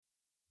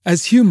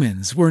As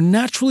humans, we're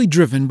naturally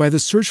driven by the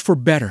search for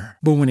better.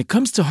 But when it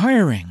comes to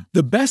hiring,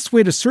 the best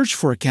way to search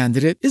for a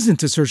candidate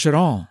isn't to search at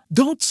all.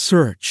 Don't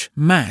search,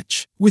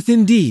 match with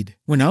Indeed.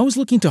 When I was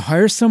looking to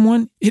hire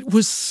someone, it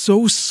was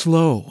so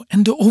slow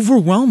and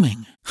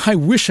overwhelming. I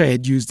wish I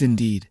had used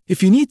Indeed.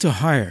 If you need to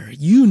hire,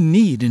 you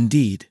need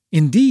Indeed.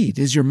 Indeed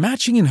is your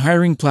matching and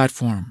hiring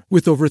platform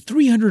with over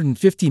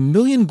 350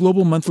 million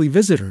global monthly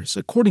visitors,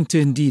 according to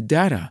Indeed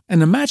data,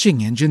 and a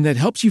matching engine that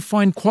helps you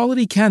find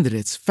quality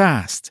candidates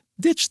fast.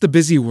 Ditch the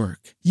busy work.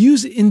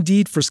 Use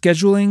Indeed for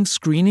scheduling,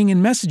 screening,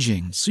 and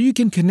messaging so you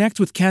can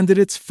connect with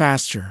candidates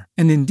faster.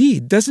 And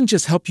Indeed doesn't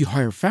just help you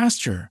hire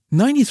faster.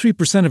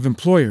 93% of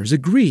employers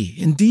agree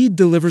Indeed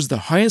delivers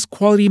the highest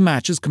quality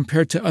matches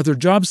compared to other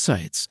job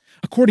sites,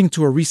 according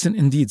to a recent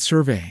Indeed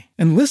survey.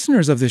 And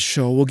listeners of this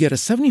show will get a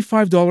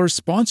 $75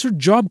 sponsored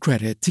job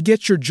credit to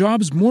get your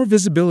jobs more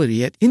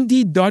visibility at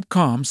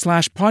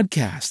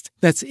Indeed.com/podcast.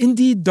 That's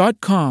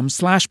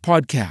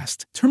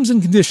Indeed.com/podcast. Terms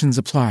and conditions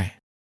apply.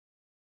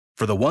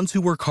 For the ones who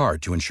work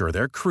hard to ensure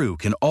their crew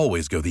can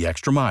always go the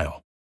extra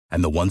mile,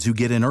 and the ones who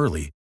get in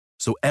early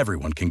so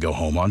everyone can go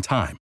home on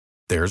time,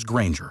 there's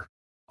Grainger,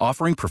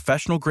 offering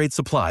professional-grade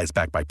supplies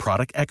backed by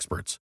product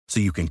experts so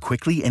you can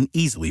quickly and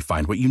easily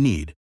find what you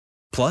need.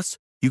 Plus,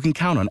 you can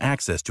count on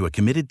access to a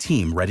committed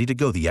team ready to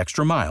go the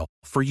extra mile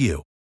for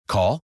you.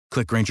 Call,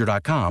 click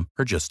Grainger.com,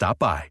 or just stop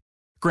by.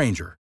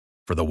 Grainger,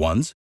 for the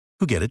ones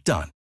who get it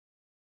done.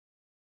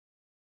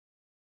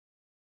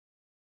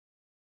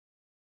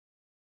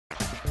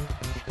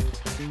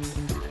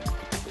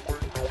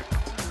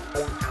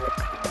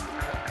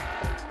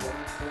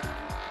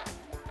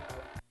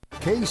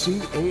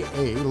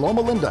 KCAA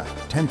Loma Linda,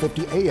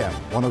 1050 AM,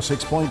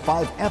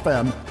 106.5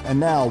 FM, and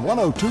now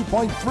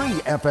 102.3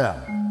 FM.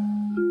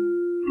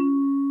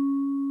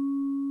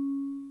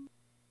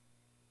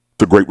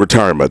 The great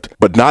retirement,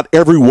 but not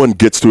everyone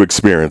gets to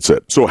experience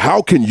it. So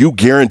how can you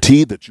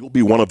guarantee that you'll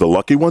be one of the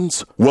lucky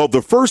ones? Well,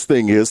 the first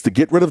thing is to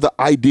get rid of the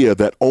idea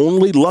that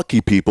only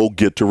lucky people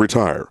get to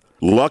retire.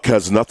 Luck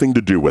has nothing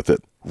to do with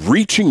it.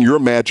 Reaching your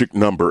magic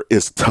number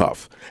is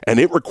tough, and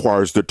it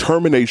requires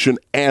determination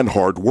and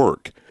hard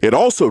work. It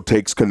also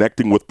takes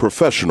connecting with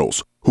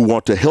professionals who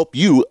want to help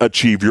you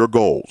achieve your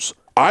goals.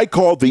 I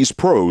call these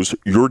pros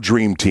your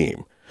dream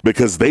team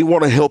because they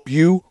want to help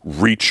you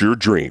reach your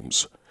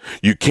dreams.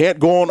 You can't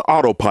go on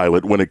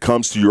autopilot when it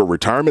comes to your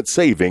retirement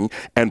saving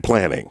and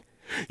planning.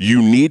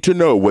 You need to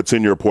know what's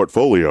in your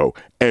portfolio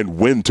and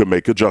when to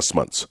make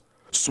adjustments.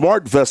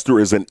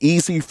 SmartVestor is an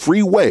easy,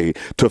 free way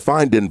to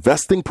find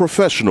investing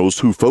professionals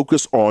who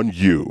focus on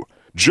you.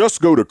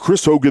 Just go to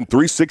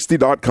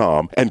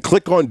ChrisHogan360.com and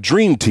click on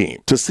Dream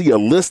Team to see a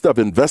list of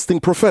investing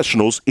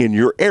professionals in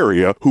your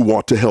area who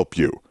want to help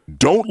you.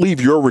 Don't leave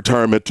your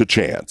retirement to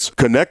chance.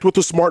 Connect with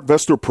the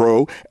SmartVestor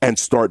Pro and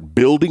start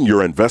building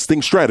your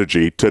investing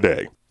strategy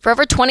today. For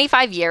over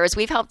 25 years,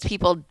 we've helped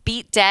people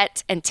beat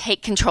debt and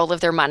take control of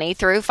their money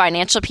through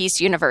Financial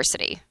Peace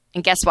University.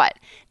 And guess what?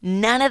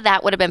 None of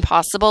that would have been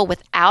possible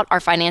without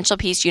our Financial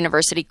Peace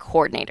University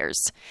coordinators.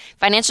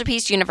 Financial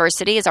Peace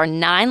University is our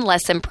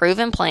 9-lesson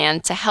proven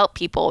plan to help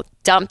people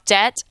dump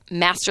debt,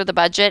 master the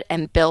budget,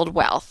 and build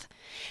wealth.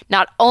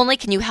 Not only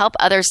can you help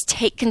others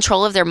take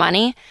control of their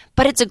money,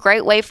 but it's a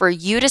great way for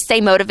you to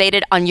stay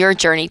motivated on your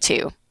journey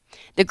too.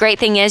 The great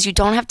thing is you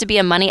don't have to be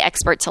a money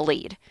expert to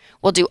lead.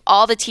 We'll do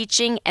all the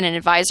teaching, and an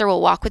advisor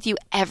will walk with you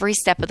every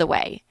step of the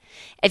way.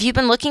 If you've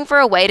been looking for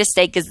a way to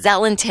stay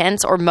gazelle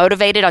intense or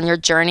motivated on your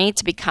journey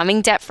to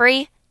becoming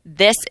debt-free,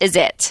 this is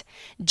it.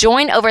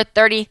 Join over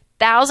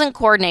 30,000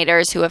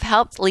 coordinators who have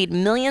helped lead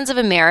millions of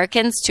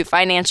Americans to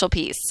financial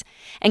peace.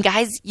 And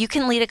guys, you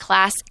can lead a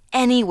class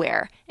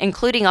anywhere,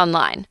 including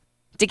online.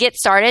 To get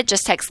started,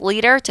 just text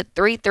LEADER to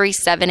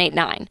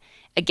 33789.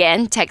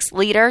 Again, text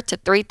LEADER to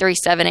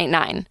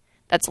 33789.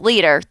 That's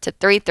LEADER to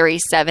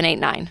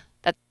 33789.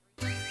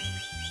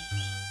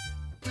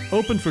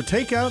 Open for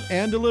takeout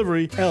and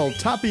delivery, El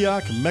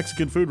Tapiac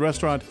Mexican food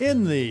restaurant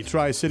in the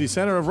Tri-City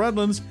Center of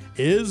Redlands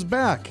is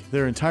back.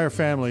 Their entire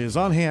family is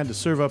on hand to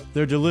serve up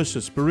their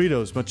delicious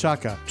burritos,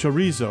 machaca,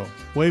 chorizo,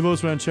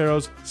 huevos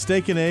rancheros,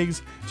 steak and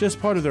eggs, just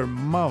part of their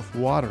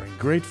mouth-watering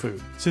great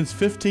food. Since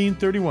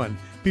 1531,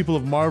 people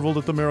have marveled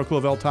at the miracle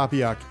of El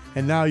Tapiac,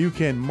 and now you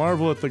can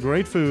marvel at the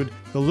great food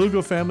the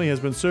Lugo family has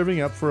been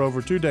serving up for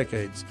over 2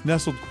 decades,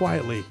 nestled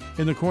quietly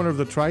in the corner of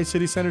the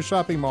Tri-City Center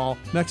shopping mall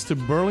next to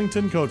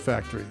Burlington Coat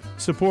Factory.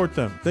 Support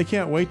them. They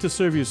can't wait to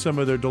serve you some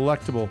of their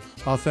delectable,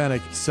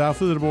 authentic,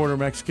 south-of-the-border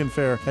Mexican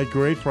fare at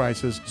great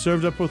prices,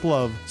 served up with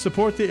love.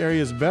 Support the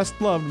area's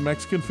best-loved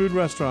Mexican food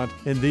restaurant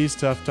in these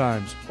tough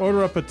times.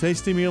 Order up a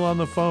tasty meal on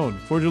the phone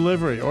for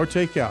delivery or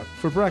takeout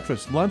for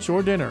breakfast, lunch,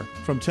 or dinner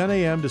from 10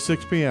 a.m. to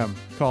 6 p.m.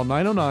 Call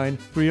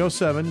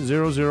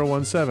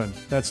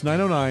 909-307-0017. That's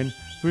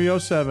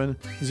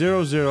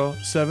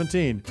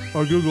 909-307-0017,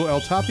 or Google El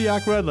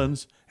Tapiac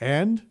Redlands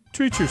and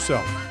treat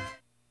yourself.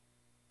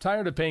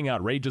 Tired of paying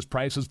outrageous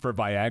prices for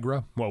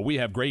Viagra? Well, we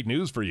have great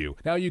news for you.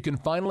 Now you can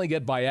finally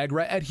get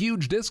Viagra at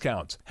huge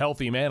discounts.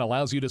 Healthy Man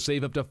allows you to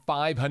save up to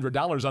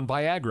 $500 on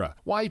Viagra.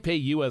 Why pay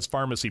U.S.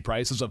 pharmacy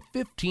prices of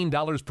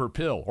 $15 per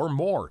pill or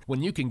more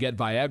when you can get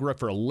Viagra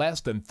for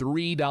less than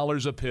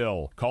 $3 a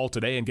pill? Call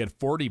today and get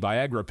 40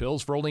 Viagra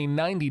pills for only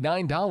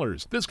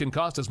 $99. This can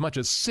cost as much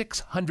as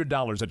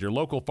 $600 at your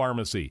local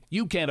pharmacy.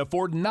 You can't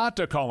afford not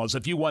to call us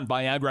if you want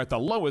Viagra at the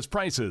lowest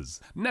prices.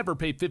 Never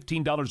pay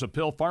 $15 a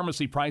pill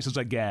pharmacy prices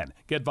again.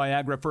 Get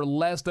Viagra for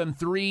less than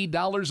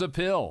 $3 a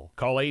pill.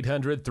 Call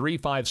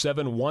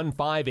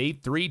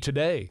 800-357-1583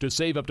 today to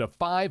save up to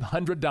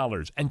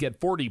 $500 and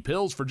get 40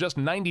 pills for just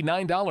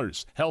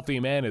 $99. Healthy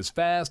Man is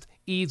fast,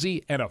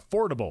 easy, and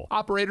affordable.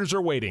 Operators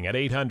are waiting at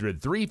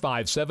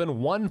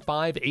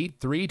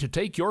 800-357-1583 to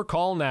take your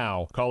call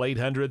now. Call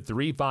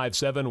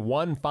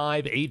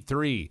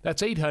 800-357-1583.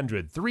 That's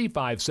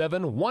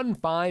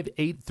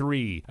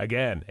 800-357-1583.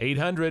 Again,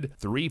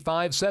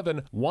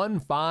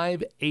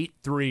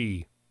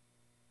 800-357-1583.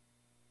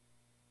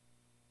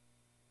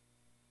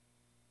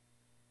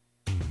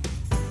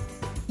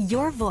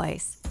 Your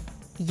voice,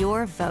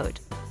 your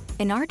vote.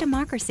 In our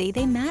democracy,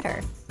 they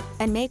matter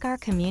and make our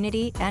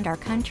community and our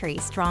country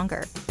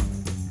stronger.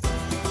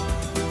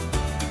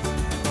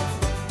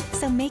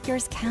 So make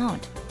yours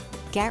count.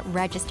 Get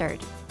registered,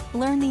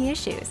 learn the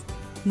issues,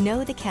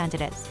 know the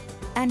candidates,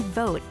 and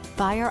vote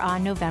by or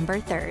on November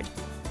 3rd.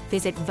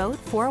 Visit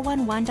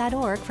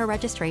vote411.org for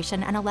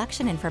registration and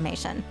election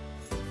information.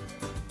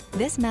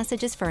 This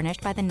message is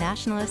furnished by the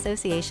National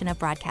Association of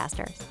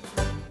Broadcasters.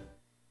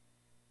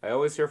 I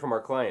always hear from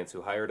our clients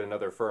who hired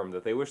another firm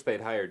that they wish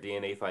they'd hired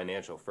DNA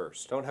Financial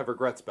first. Don't have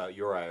regrets about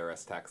your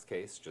IRS tax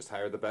case. Just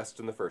hire the best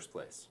in the first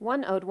place.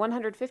 One owed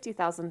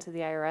 $150,000 to the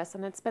IRS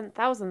and had spent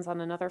thousands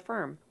on another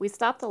firm. We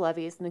stopped the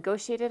levies,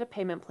 negotiated a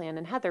payment plan,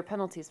 and had their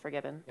penalties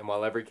forgiven. And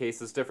while every case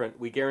is different,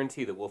 we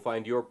guarantee that we'll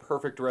find your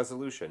perfect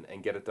resolution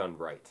and get it done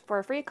right. For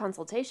a free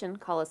consultation,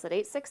 call us at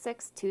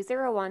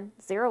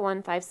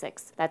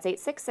 866-201-0156. That's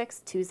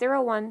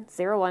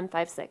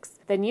 866-201-0156.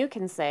 Then you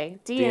can say,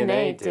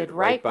 DNA did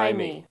right by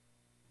me.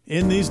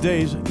 In these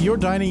days, your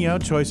dining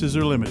out choices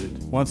are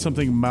limited. Want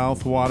something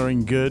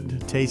mouth-watering,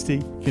 good, tasty,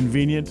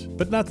 convenient,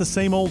 but not the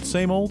same old,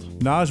 same old?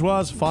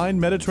 Najwa's Fine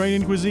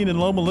Mediterranean Cuisine in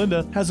Loma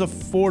Linda has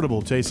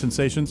affordable taste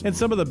sensations and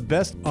some of the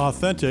best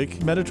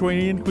authentic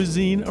Mediterranean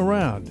cuisine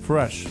around.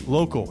 Fresh,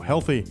 local,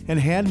 healthy, and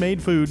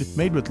handmade food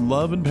made with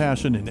love and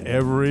passion in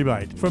every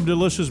bite. From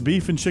delicious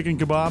beef and chicken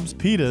kebabs,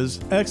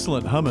 pitas,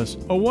 excellent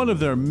hummus, or one of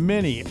their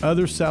many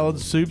other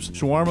salads, soups,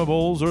 shawarma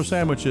bowls, or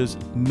sandwiches,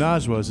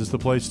 Najwa's is the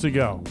place to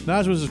go.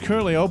 Najwa's is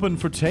currently open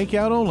for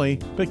takeout only,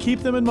 but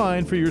keep them in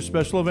mind for your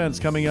special events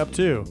coming up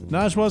too.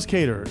 Najwa's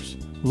Caterers.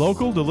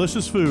 Local,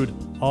 delicious food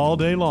all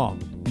day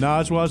long.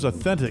 Najwa's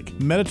authentic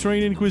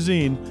Mediterranean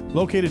cuisine,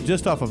 located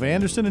just off of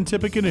Anderson and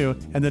Tippecanoe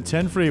and the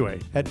 10 freeway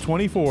at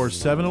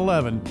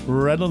 24711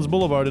 Redlands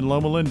Boulevard in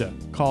Loma Linda.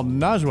 Call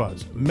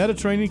Najwa's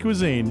Mediterranean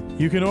Cuisine.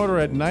 You can order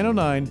at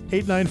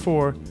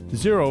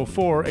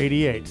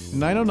 909-894-0488.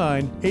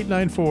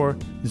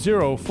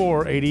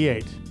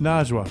 909-894-0488.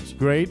 Najwa's.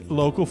 Great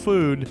local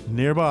food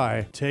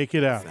nearby. Take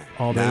it out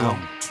all day long.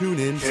 Now, tune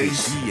in to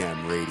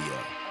DM Radio,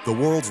 the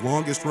world's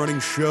longest-running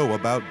show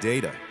about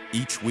data.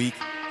 Each week,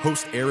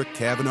 host Eric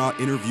Kavanaugh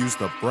interviews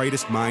the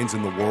brightest minds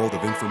in the world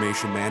of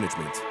information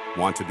management.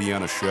 Want to be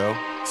on a show?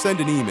 Send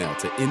an email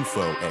to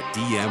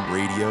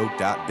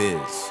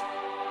info@dmradio.biz.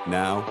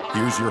 Now,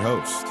 here's your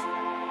host,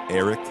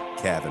 Eric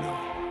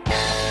Kavanaugh.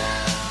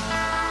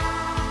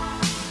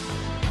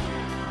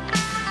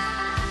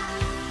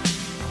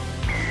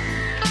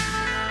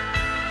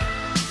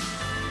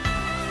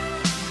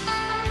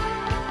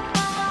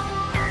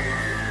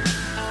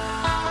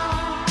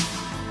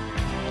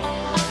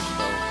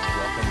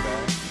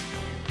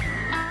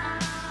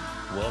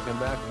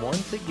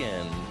 Once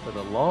again for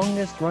the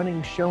longest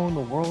running show in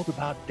the world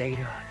about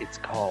data. It's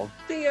called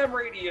DM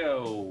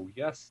Radio.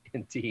 Yes,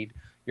 indeed.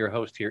 Your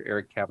host here,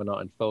 Eric Kavanaugh.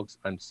 And folks,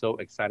 I'm so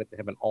excited to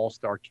have an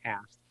all-star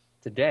cast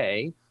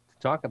today to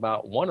talk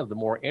about one of the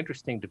more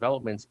interesting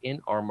developments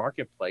in our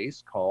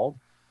marketplace called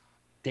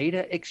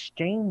data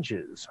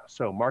exchanges.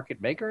 So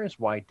market makers,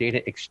 why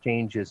data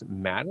exchanges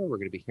matter. We're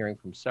going to be hearing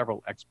from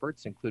several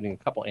experts, including a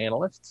couple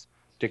analysts.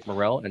 Dick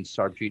Morrell and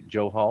Sarjeet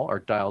Johal are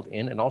dialed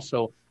in, and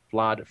also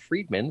Vlad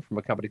Friedman from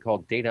a company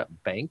called Data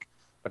Bank.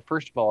 But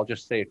first of all, I'll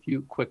just say a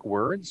few quick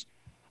words.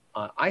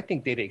 I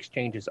think data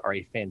exchanges are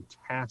a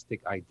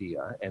fantastic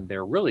idea, and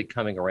they're really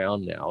coming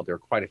around now. There are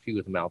quite a few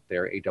of them out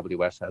there.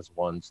 AWS has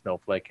one,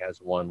 Snowflake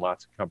has one,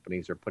 lots of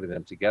companies are putting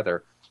them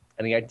together.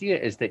 And the idea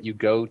is that you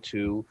go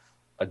to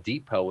a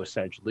depot,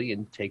 essentially,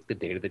 and take the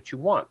data that you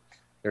want.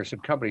 There are some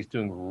companies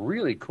doing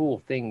really cool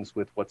things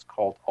with what's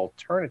called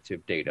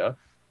alternative data.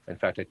 In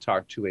fact, I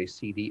talked to a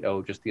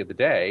CDO just the other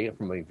day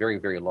from a very,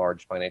 very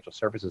large financial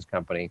services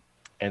company,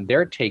 and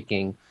they're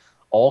taking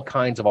all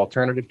kinds of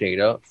alternative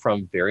data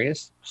from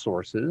various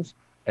sources,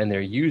 and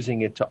they're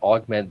using it to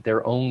augment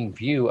their own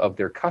view of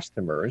their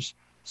customers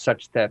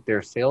such that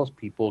their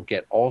salespeople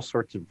get all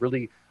sorts of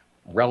really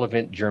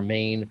relevant,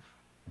 germane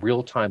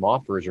real-time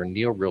offers or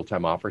near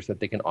real-time offers that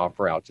they can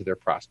offer out to their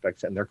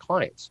prospects and their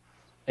clients.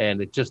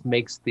 And it just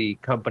makes the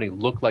company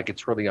look like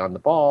it's really on the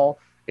ball.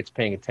 It's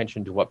paying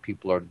attention to what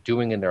people are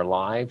doing in their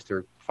lives.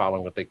 They're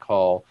following what they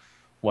call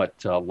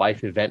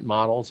life event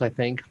models, I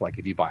think. Like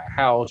if you buy a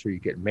house or you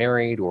get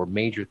married or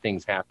major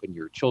things happen,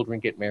 your children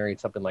get married,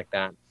 something like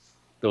that.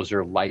 Those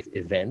are life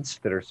events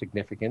that are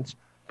significant.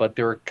 But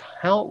there are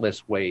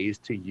countless ways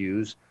to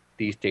use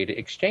these data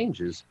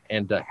exchanges.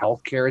 And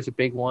healthcare is a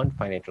big one.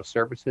 Financial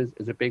services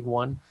is a big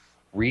one.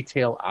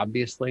 Retail,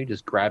 obviously,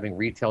 just grabbing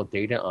retail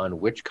data on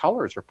which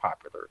colors are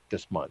popular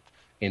this month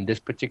in this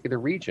particular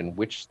region,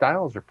 which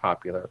styles are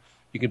popular.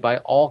 You can buy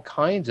all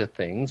kinds of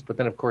things, but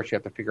then, of course, you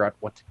have to figure out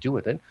what to do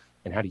with it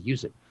and how to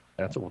use it.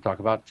 And that's what we'll talk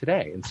about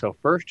today. And so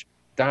first,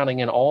 dialing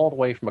in all the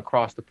way from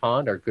across the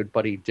pond, our good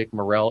buddy Dick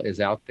Morell is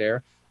out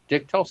there.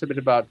 Dick, tell us a bit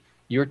about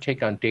your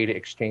take on data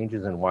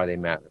exchanges and why they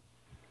matter.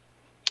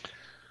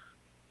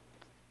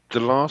 The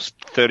last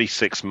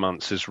 36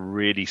 months has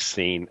really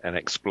seen an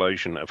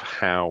explosion of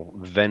how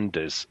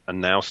vendors are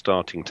now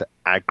starting to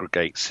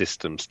aggregate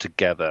systems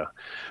together,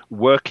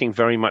 working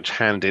very much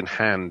hand in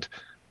hand,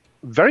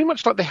 very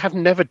much like they have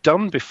never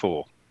done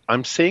before.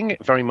 I'm seeing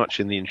it very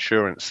much in the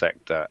insurance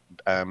sector.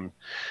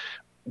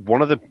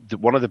 One of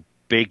the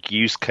big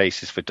use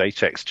cases for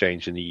data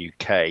exchange in the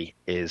UK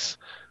is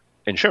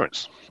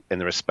insurance, in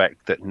the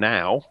respect that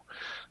now,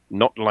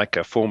 not like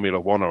a Formula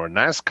One or a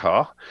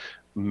NASCAR,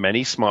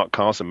 many smart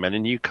cars and many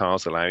new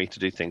cars allow you to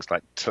do things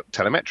like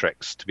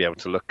telemetrics, to be able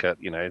to look at,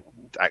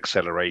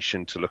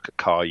 acceleration, to look at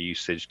car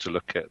usage, to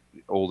look at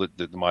all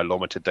the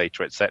mileometer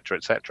data, et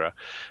cetera,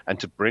 and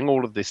to bring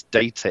all of this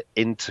data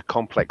into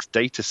complex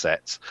data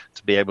sets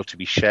to be able to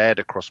be shared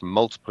across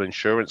multiple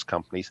insurance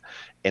companies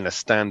in a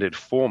standard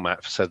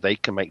format so they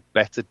can make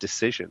better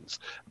decisions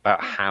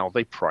about how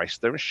they price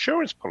their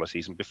insurance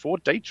policies. And before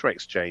data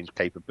exchange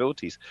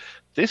capabilities,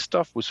 this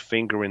stuff was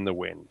finger in the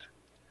wind.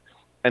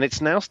 And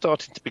it's now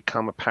starting to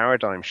become a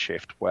paradigm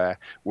shift where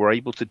we're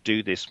able to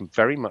do this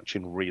very much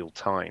in real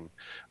time.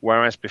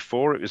 Whereas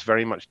before it was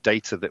very much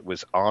data that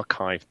was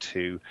archived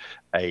to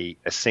a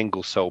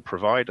single sole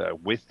provider.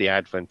 With the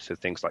advent of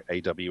things like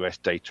AWS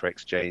data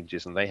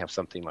exchanges, and they have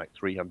something like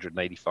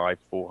 385,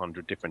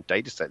 400 different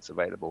data sets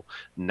available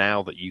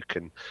now that you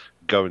can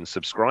go and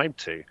subscribe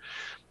to.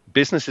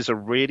 Businesses are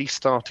really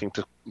starting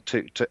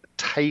to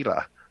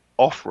tailor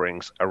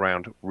offerings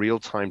around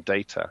real-time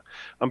data.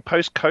 And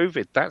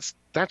post-COVID,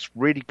 that's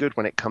really good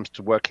when it comes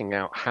to working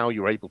out how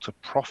you're able to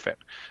profit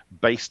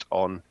based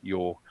on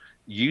your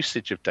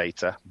usage of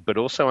data, but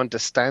also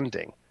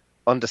understanding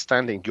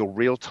your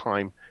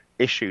real-time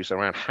issues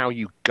around how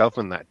you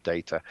govern that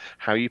data,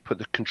 how you put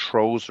the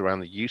controls around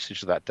the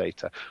usage of that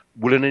data.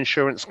 Will an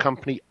insurance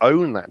company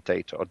own that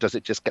data, or does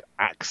it just get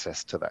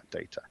access to that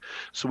data?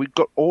 So we've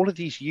got all of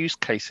these use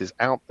cases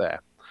out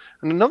there.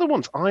 And another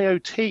one's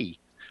IoT.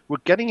 We're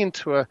getting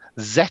into a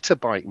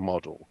zettabyte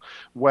model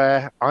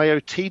where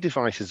IoT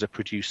devices are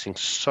producing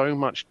so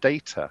much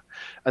data.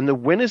 And the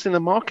winners in the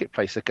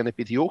marketplace are going to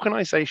be the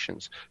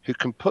organizations who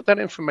can put that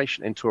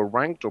information into a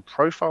ranked or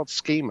profiled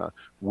schema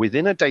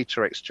within a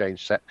data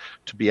exchange set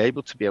to be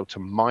able to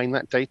mine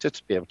that data,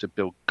 to be able to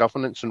build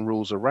governance and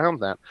rules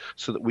around that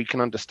so that we can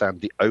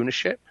understand the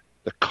ownership,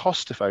 the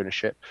cost of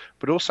ownership,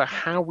 but also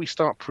how we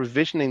start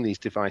provisioning these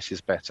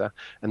devices better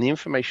and the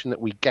information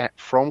that we get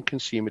from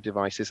consumer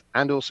devices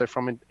and also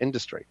from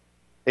industry.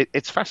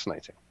 It's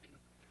fascinating.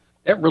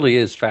 That really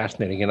is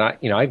fascinating. And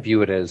I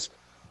view it as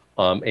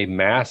a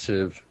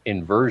massive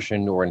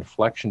inversion or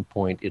inflection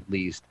point, at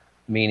least,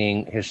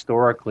 meaning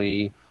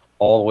historically,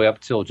 all the way up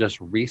till just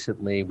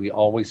recently, we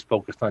always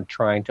focused on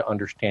trying to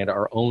understand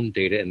our own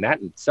data. And that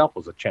in itself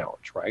was a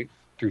challenge, right?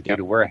 Through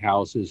data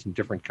warehouses and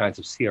different kinds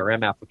of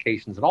CRM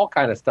applications and all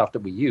kind of stuff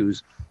that we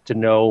use to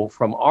know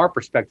from our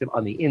perspective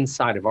on the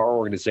inside of our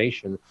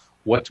organization,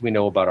 what do we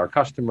know about our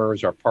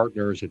customers, our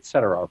partners, et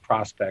cetera, our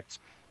prospects.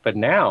 But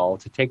now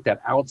to take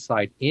that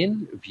outside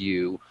in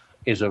view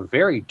is a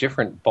very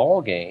different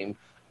ball game.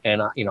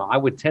 And I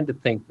would tend to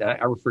think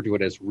that I refer to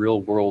it as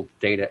real world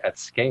data at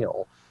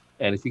scale.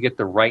 And if you get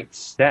the right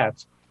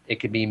set, it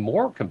can be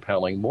more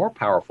compelling, more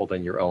powerful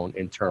than your own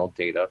internal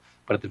data.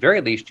 But at the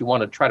very least, you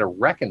want to try to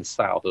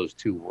reconcile those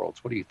two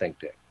worlds. What do you think,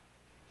 Dick?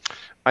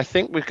 I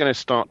think we're going to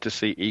start to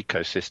see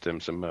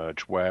ecosystems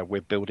emerge where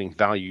we're building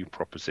value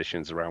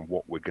propositions around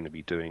what we're going to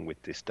be doing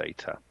with this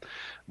data.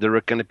 There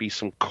are going to be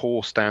some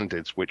core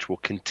standards which will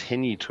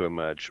continue to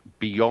emerge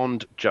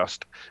beyond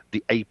just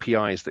the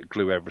APIs that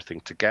glue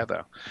everything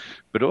together,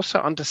 but also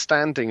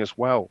understanding as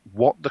well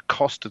what the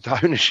cost of the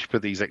ownership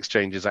of these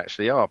exchanges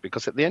actually are.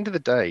 Because at the end of the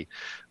day,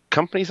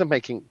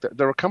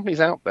 there are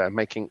companies out there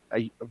making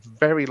a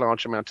very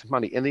large amount of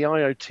money. In the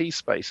IoT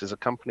space, there's a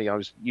company I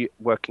was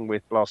working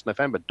with last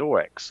November,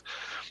 Dorex,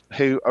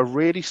 who are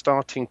really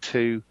starting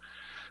to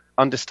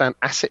understand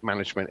asset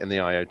management in the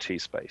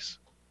IoT space,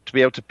 to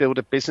be able to build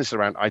a business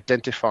around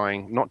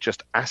identifying not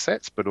just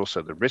assets, but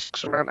also the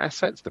risks around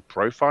assets, the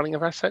profiling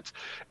of assets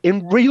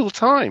in real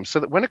time, so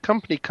that when a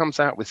company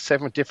comes out with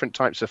 7 different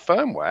types of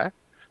firmware,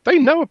 They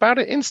know about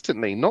it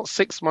instantly, not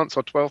 6 months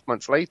or 12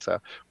 months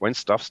later when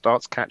stuff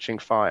starts catching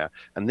fire.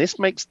 And this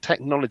makes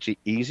technology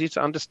easier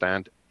to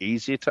understand,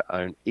 easier to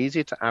own,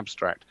 easier to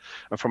abstract.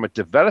 And from a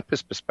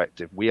developer's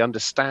perspective, we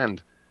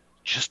understand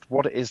just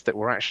what it is that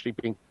we're actually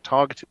being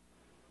targeted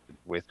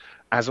with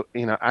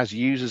as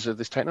users of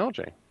this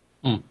technology.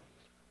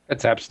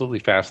 That's absolutely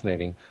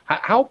fascinating.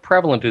 How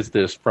prevalent is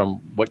this from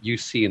what you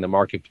see in the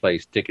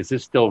marketplace, Dick? Is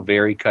this still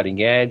very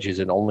cutting edge? Is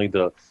it only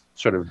the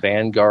sort of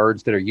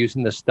vanguards that are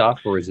using this stuff,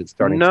 or is it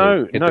starting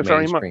to hit the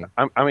very mainstream?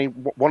 much. I mean,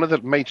 one of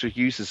the major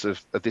users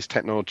of this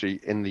technology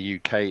in the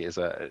UK is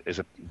a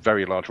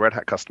very large Red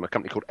Hat customer, a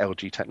company called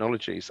LG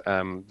Technologies.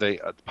 They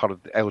are part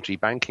of the LG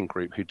banking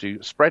group who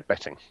do spread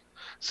betting.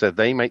 So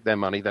they make their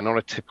money. They're not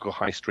a typical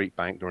high street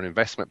bank. They're an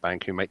investment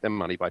bank who make their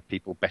money by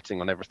people betting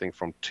on everything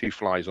from 2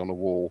 flies on a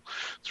wall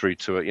through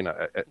to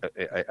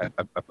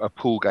a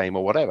pool game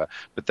or whatever.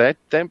 But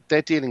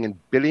they're dealing in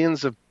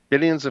billions of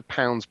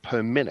pounds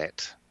per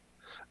minute,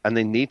 and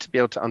they need to be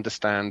able to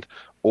understand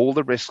all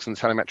the risks and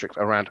telemetrics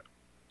around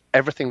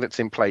everything that's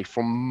in play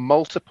from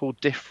multiple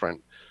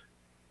different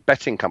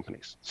betting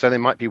companies. So they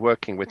might be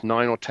working with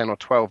 9 or 10 or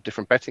 12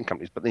 different betting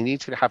companies, but they need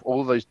to have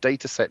all of those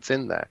data sets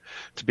in there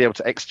to be able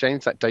to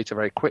exchange that data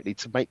very quickly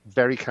to make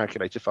very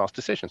calculated, fast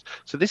decisions.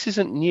 So this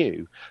isn't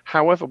new.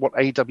 However, what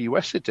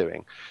AWS are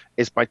doing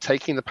is by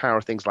taking the power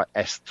of things like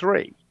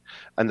S3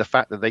 and the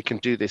fact that they can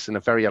do this in a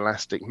very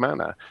elastic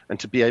manner and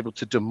to be able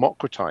to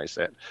democratize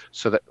it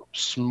so that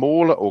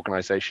smaller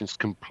organizations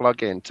can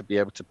plug in to be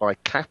able to buy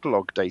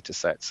catalog data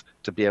sets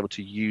to be able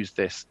to use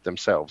this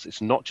themselves.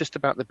 It's not just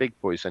about the big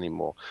boys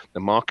anymore. The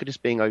market is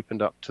being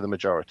opened up to the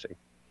majority.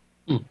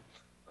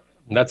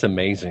 That's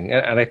amazing.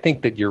 And I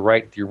think that you're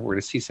right. We're going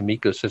to see some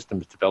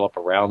ecosystems develop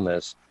around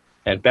this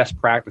and best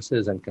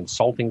practices and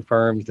consulting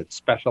firms that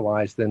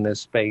specialize in this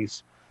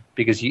space,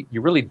 because you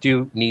really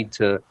do need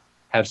to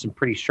have some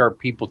pretty sharp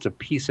people to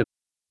piece it.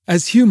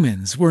 As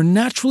humans, we're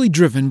naturally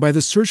driven by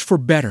the search for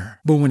better.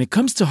 But when it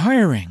comes to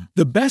hiring,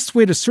 the best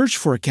way to search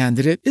for a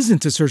candidate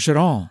isn't to search at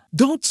all.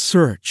 Don't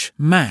search,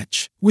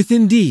 match with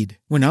Indeed.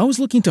 When I was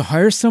looking to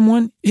hire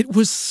someone, it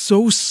was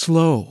so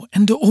slow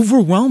and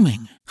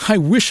overwhelming. I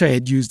wish I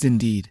had used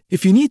Indeed.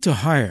 If you need to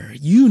hire,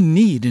 you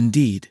need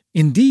Indeed.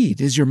 Indeed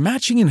is your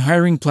matching and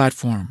hiring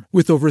platform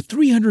with over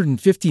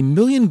 350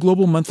 million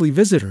global monthly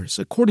visitors,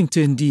 according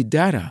to Indeed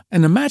data,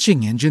 and a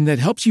matching engine that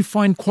helps you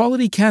find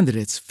quality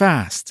candidates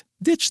fast.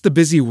 Ditch the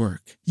busy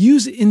work.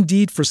 Use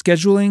Indeed for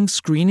scheduling,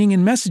 screening,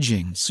 and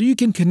messaging so you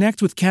can connect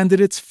with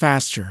candidates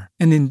faster.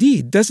 And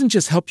Indeed doesn't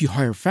just help you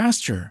hire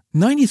faster.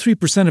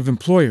 93% of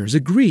employers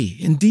agree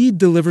Indeed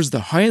delivers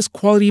the highest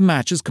quality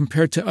matches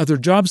compared to other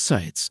job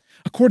sites,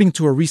 according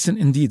to a recent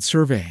Indeed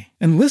survey.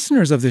 And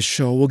listeners of this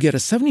show will get a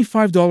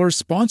 $75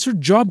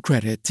 sponsored job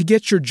credit to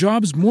get your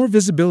jobs more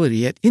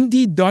visibility at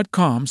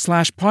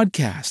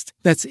Indeed.com/podcast.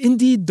 That's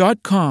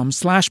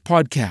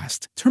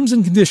Indeed.com/podcast. Terms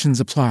and conditions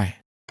apply.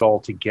 All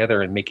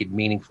together and make it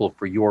meaningful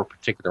for your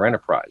particular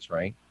enterprise,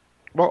 right?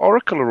 Well,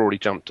 Oracle have already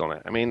jumped on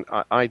it. I mean,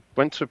 I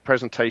went to a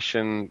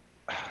presentation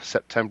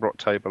September,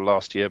 October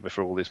last year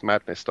before all this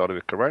madness started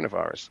with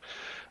coronavirus.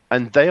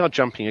 And they are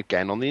jumping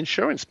again on the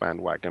insurance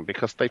bandwagon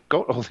because they've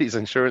got all these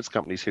insurance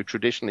companies who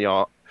traditionally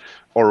are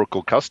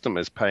Oracle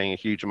customers paying a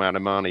huge amount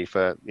of money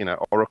for,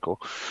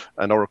 Oracle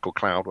and Oracle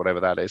Cloud,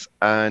 whatever that is.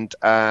 And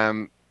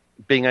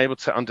being able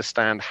to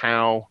understand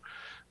how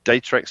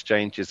data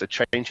exchanges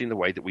are changing the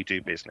way that we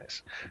do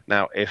business.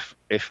 Now, if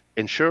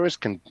insurers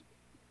can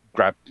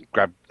grab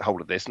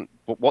hold of this,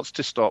 what's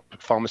to stop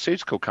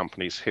pharmaceutical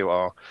companies who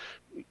are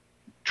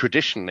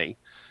traditionally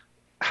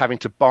having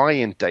to buy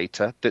in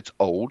data that's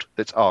old,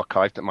 that's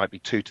archived, that might be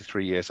 2 to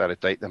 3 years out of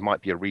date, there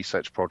might be a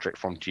research project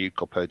from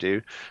Duke or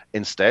Purdue.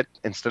 Instead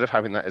of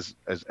having that as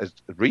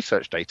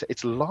research data,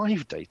 it's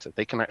live data.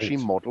 They can actually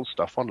model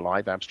stuff on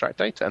live abstract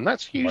data, and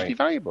that's hugely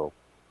valuable.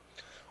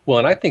 Well,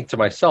 and I think to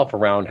myself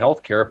around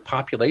healthcare,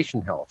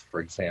 population health, for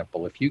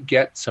example, if you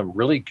get some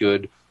really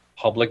good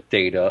public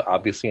data,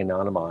 obviously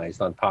anonymized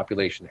on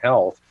population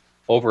health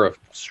over a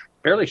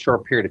fairly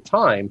short period of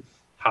time,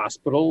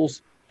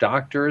 hospitals,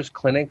 doctors,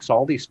 clinics,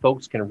 all these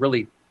folks can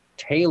really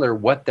tailor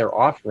what they're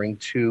offering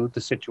to the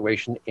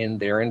situation in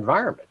their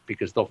environment,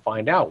 because they'll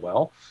find out,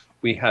 well,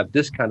 we have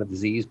this kind of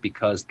disease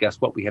because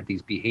guess what? We have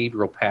these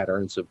behavioral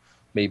patterns of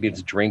maybe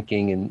it's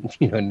drinking in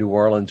New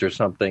Orleans or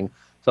something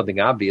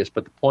obvious.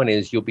 But the point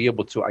is you'll be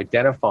able to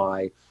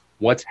identify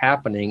what's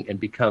happening and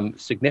become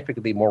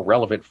significantly more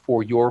relevant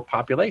for your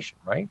population,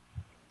 right?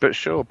 But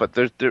sure, but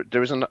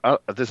there's an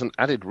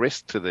added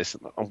risk to this.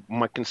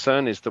 My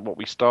concern is that what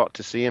we start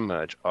to see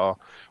emerge are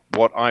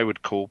what I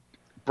would call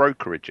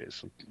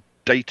brokerages,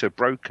 data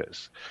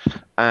brokers.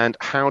 And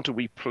how do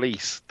we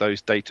police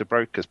those data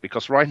brokers?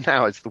 Because right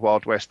now it's the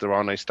Wild West, there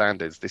are no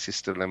standards. This is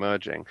still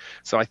emerging.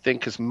 So I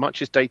think as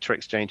much as data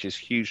exchange is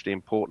hugely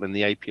important and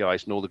the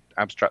APIs and all the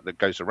abstract that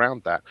goes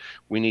around that,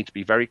 we need to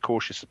be very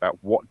cautious about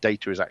what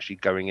data is actually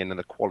going in and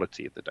the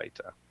quality of the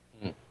data.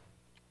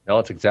 No,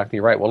 that's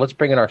exactly right. Well, let's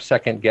bring in our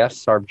second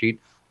guest, Sarbjeet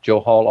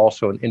Johal,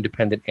 also an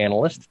independent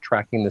analyst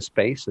tracking the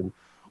space. And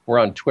we're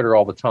on Twitter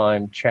all the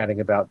time chatting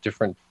about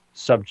different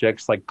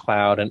subjects like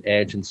cloud and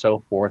edge and so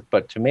forth.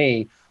 But to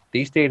me,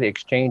 these data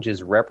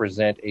exchanges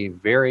represent a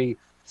very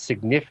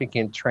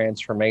significant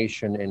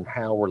transformation in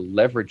how we're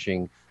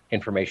leveraging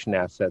information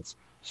assets,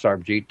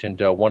 Sarbjeet. And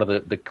one of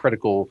the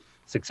critical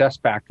success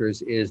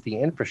factors is the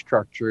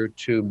infrastructure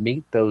to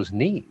meet those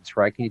needs,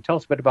 right? Can you tell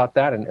us a bit about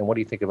that, and what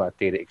do you think about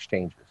data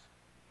exchanges?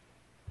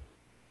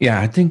 Yeah,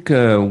 I think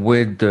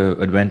with the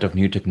advent of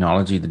new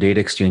technology, the data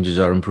exchanges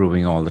are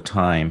improving all the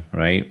time,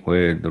 right?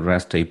 With the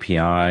REST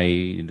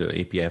API, the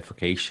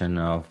APIification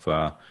of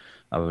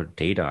our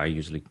data, I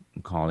usually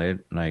call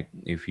it. Like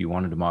if you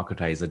want to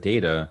democratize the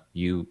data,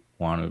 you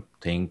want to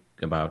think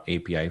about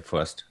API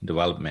first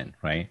development,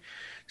 right?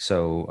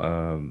 So,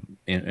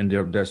 and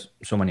there's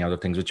so many other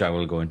things which I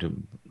will go into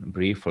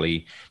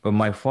briefly. But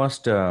my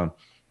first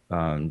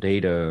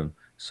data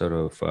sort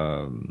of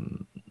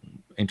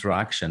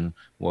interaction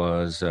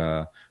was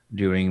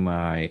during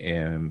my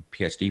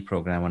PhD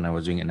program when I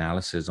was doing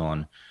analysis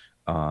on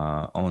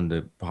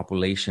the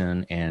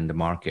population and the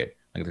market.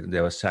 Like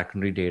there was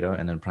secondary data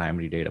and then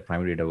primary data.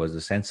 Primary data was the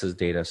census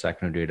data.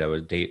 Secondary data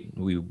was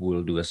we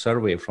will do a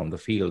survey from the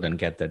field and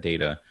get that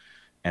data,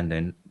 and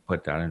then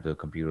put that into the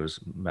computers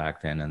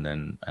back then,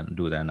 and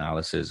do the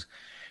analysis.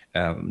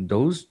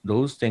 Those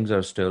things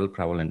are still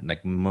prevalent,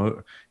 like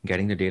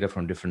getting the data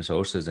from different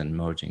sources and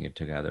merging it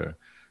together.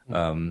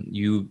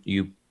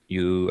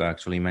 You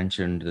actually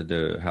mentioned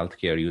the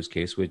healthcare use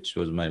case, which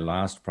was my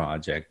last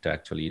project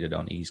actually did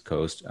on East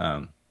Coast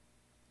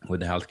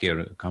with the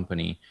healthcare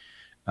company.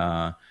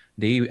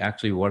 They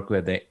actually work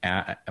with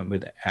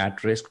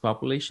at-risk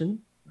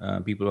population,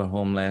 people who are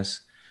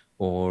homeless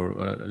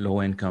or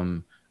low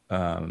income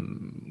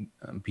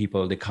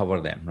people. They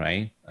cover them,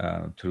 right,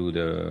 through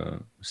the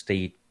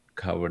state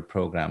covered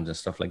programs and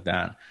stuff like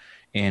that.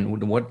 And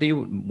what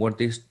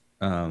they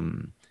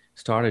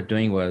started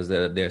doing was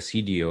their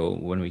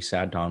CDO, when we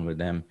sat down with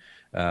them,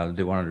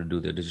 they wanted to do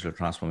the digital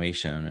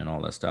transformation and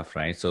all that stuff,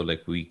 right? So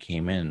like we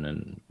came in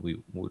and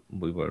we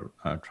were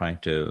trying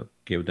to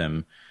give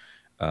them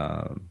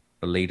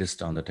the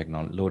latest on the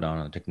lowdown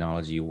on the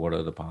technology, what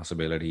are the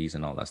possibilities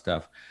and all that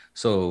stuff.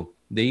 So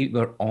they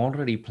were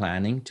already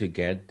planning to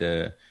get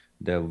the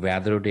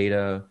weather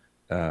data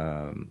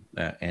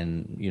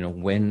and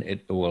when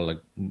it will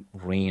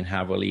rain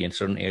heavily in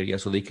certain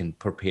areas, so they can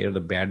prepare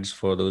the beds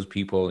for those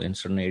people in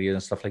certain areas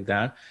and stuff like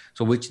that.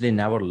 So which they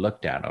never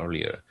looked at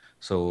earlier.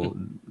 So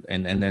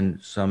and then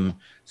some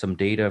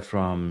data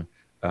from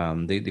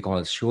they call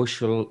it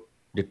social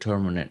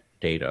determinant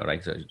data,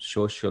 right? So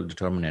social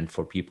determinant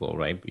for people,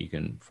 right? You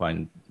can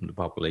find the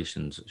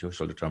population's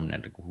social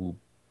determinant, like who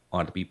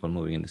are the people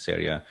moving in this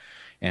area.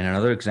 And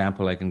another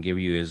example I can give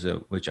you is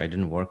which I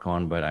didn't work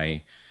on, but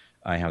I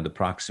have the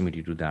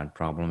proximity to that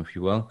problem, if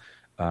you will,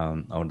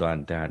 or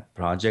that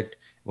project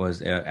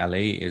was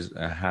LA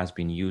has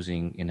been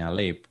using, in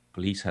LA,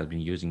 police has been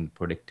using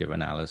predictive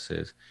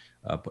analysis,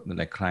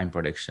 like crime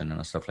prediction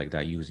and stuff like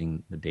that,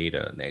 using the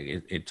data.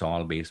 It's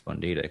all based on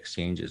data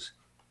exchanges.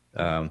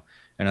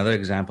 Another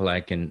example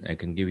I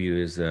can give you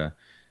is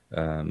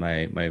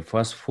my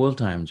first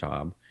full-time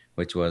job,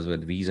 which was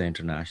with Visa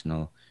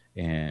International,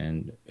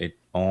 and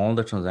all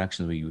the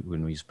transactions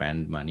when we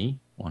spend money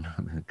on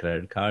a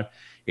credit card,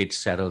 it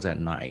settles at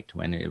night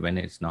when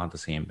it's not the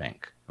same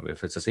bank.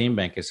 If it's the same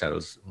bank, it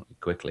settles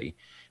quickly,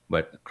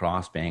 but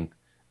cross bank,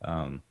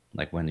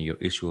 like when your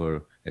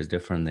issuer is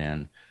different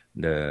than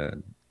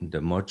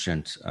the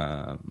merchant's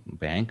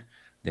bank,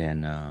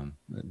 then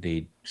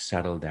they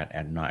settle that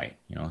at night.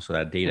 So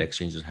that data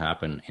exchanges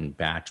happen in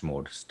batch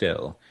mode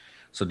still.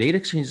 So data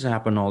exchanges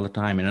happen all the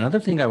time. And another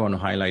thing I want to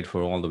highlight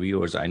for all the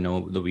viewers, I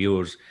know the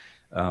viewers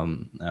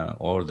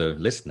or the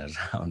listeners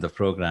on the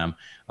program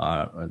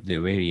they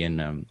vary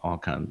in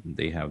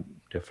they have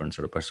different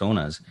sort of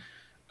personas.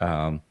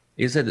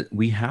 Is that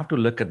we have to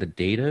look at the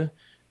data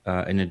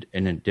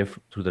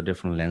through the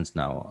different lens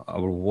now.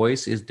 Our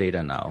voice is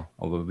data now.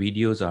 Our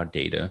videos are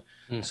data.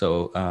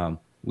 So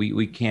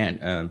we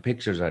can't.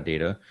 Pictures are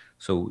data.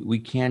 So we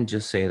can't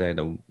just say that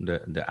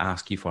the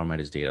ASCII format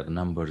is data, the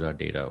numbers are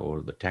data,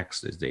 or the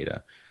text is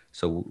data.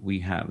 So we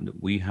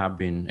have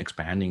been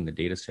expanding the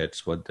data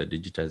sets with the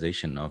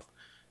digitization of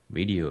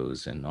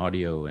videos and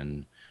audio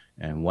and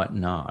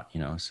whatnot.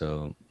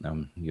 So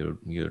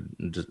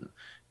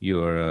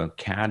your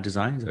CAD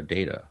designs are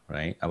data,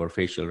 right? Our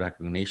facial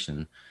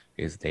recognition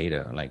is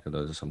data. Like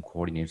those are some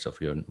coordinates of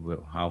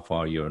how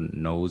far your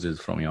nose is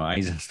from your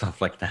eyes and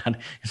stuff like that.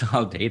 It's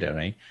all data,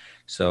 right?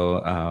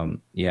 So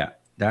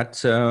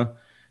that's the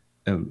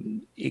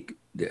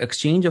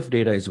exchange of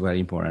data is very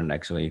important,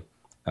 actually.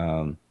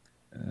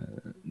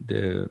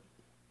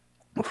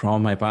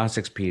 From my past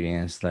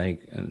experience,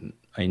 like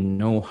I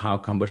know how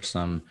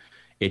cumbersome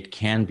it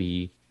can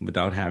be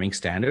without having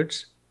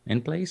standards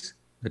in place.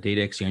 The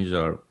data exchanges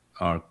are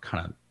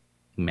kind of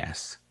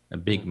a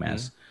big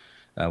mess.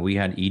 We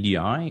had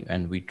EDI,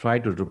 and we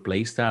tried to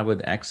replace that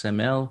with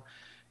XML,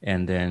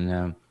 and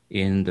then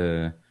in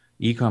the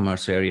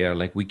e-commerce area,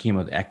 like we came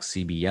with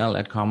XCBL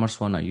at Commerce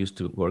One. I used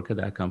to work at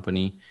that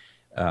company.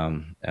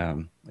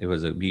 It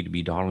was a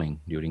B2B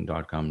darling during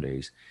 .com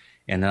days.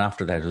 And then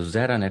after that,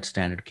 Rosetta Net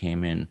standard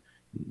came in.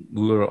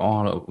 We are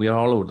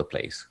all over the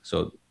place.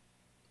 So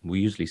we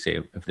usually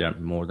say if there are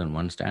more than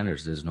one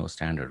standards, there's no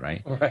standard,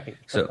 right? Right.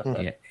 So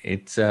yeah,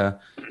 it's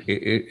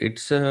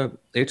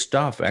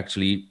tough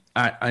actually.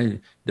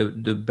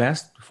 The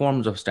best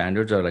forms of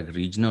standards are like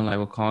regional, I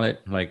would call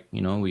it. Like,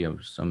 we have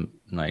some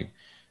like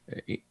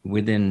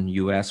within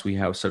US, we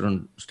have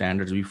certain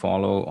standards we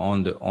follow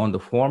on the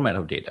format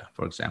of data,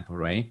 for example,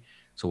 right?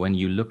 So when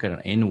you look at an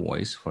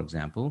invoice, for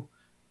example,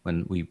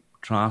 when we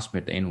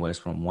transmit the invoice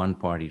from one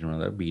party to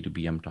another,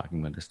 B2B, I'm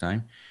talking about this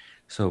time.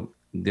 So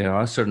there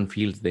are certain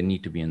fields that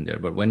need to be in there.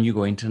 But when you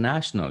go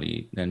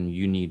internationally, then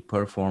you need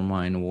per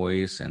forma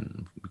invoice,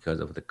 and because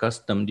of the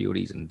custom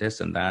duties and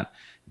this and that,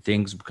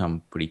 things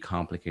become pretty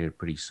complicated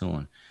pretty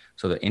soon.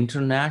 So the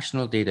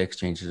international data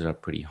exchanges are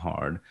pretty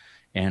hard.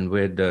 And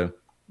with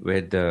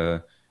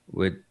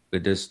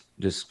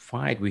this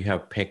fight we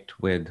have picked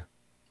with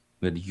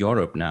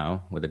Europe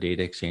now, with the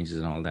data exchanges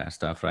and all that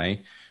stuff,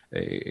 right?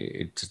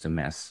 It's just a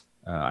mess.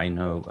 I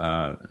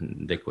know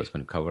Dick was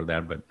going to cover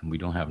that, but we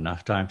don't have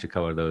enough time to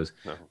cover those.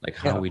 No. Like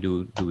how we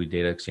do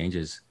data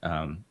exchanges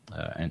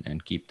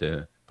and keep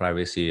the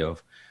privacy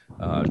of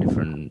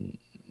different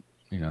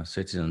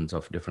citizens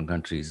of different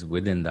countries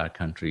within that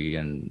country,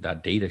 and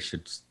that data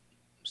should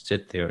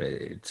sit there.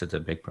 It's a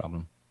big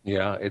problem.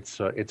 Yeah, it's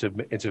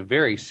a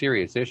very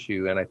serious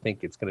issue, and I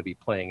think it's going to be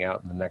playing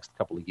out in the next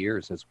couple of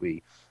years as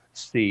we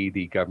see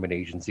the government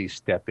agencies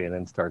step in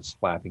and start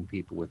slapping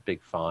people with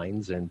big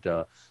fines. And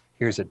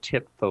here's a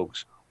tip,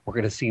 folks. We're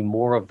going to see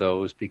more of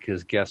those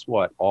because guess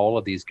what? All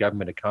of these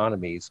government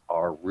economies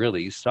are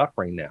really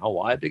suffering now.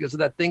 Why? Because of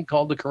that thing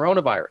called the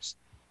coronavirus.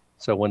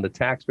 So when the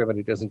tax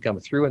revenue doesn't come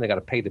through and they got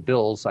to pay the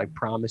bills, I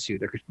promise you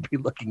they're going to be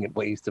looking at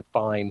ways to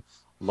find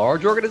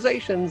large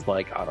organizations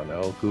like, I don't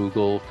know,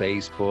 Google,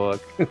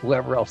 Facebook,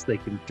 whoever else they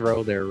can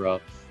throw their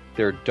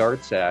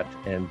darts at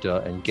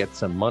and get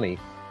some money.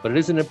 But it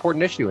is an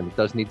important issue, and it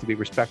does need to be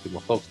respected.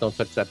 Well, folks, don't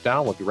touch that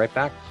dial. We'll be right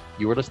back.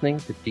 You are listening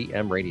to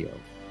DM Radio.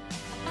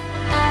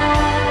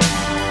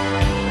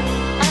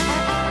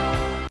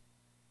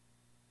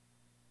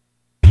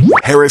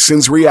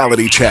 Harrison's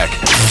Reality Check.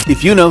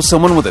 If you know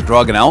someone with a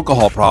drug and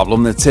alcohol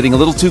problem that's hitting a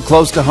little too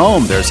close to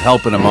home, there's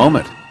help in a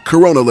moment.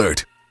 Corona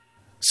Alert.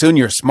 Soon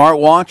your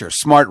smartwatch or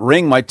smart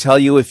ring might tell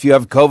you if you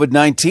have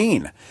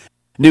COVID-19.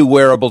 New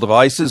wearable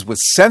devices with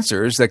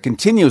sensors that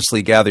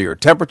continuously gather your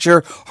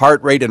temperature,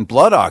 heart rate, and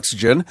blood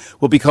oxygen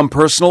will become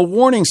personal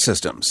warning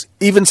systems.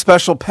 Even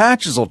special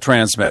patches will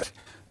transmit.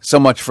 So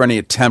much for any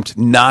attempt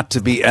not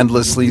to be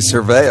endlessly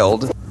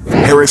surveilled.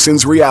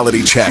 Harrison's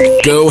Reality Check.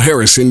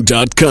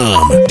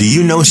 GoHarrison.com. Do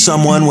you know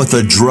someone with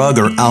a drug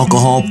or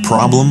alcohol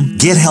problem?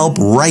 Get help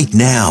right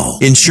now.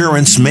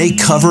 Insurance may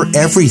cover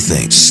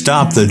everything.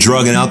 Stop the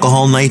drug and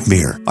alcohol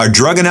nightmare. Are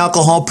drug and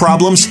alcohol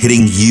problems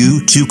hitting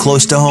you too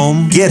close to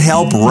home? Get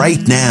help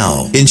right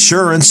now.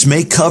 Insurance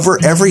may cover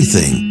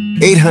everything.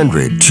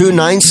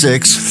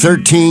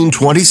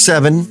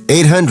 800-296-1327.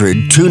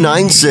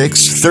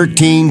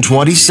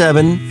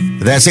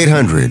 800-296-1327. That's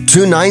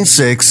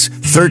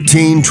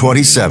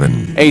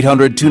 800-296-1327.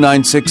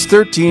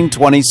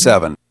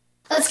 800-296-1327.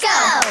 Let's go!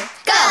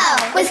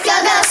 Go! With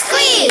Go-Go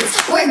Squeeze!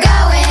 We're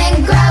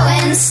going,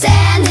 growing,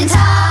 standing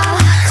tall.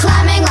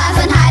 Climbing,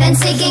 laughing, hide and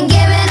seeking,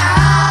 giving our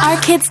all. Our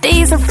kids'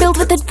 days are filled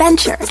with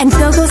adventure, and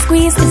Go-Go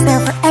Squeeze is there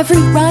for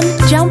every run,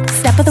 jump,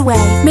 step of the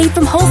way. Made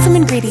from wholesome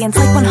ingredients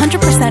like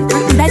 100%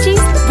 fruit and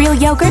veggies, real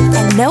yogurt,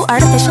 and no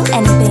artificial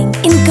anything.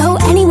 In Go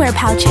Anywhere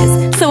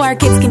pouches, so our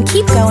kids can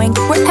keep going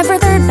wherever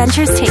their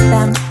adventures take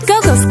them.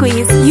 Go-Go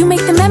Squeeze. You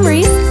make the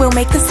memories, we'll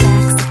make the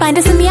snacks. Find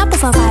us in the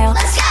applesauce aisle.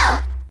 Let's go!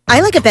 I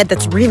like a bed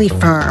that's really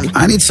firm.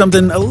 I need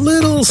something a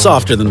little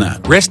softer than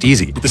that. Rest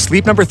easy. With the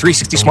Sleep Number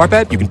 360 smart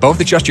bed, you can both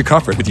adjust your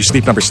comfort with your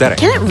Sleep Number setting.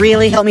 Can it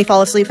really help me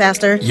fall asleep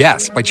faster?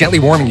 Yes, by gently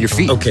warming your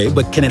feet. Okay,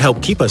 but can it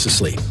help keep us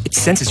asleep? It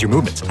senses your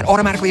movements and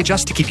automatically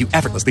adjusts to keep you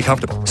effortlessly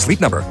comfortable.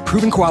 Sleep Number,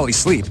 proven quality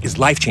sleep is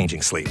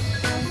life-changing sleep.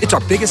 It's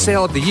our biggest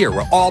sale of the year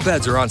where all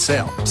beds are on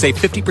sale. Save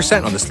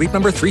 50% on the Sleep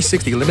Number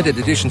 360 limited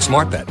edition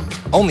smart bed.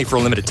 Only for a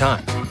limited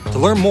time. To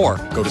learn more,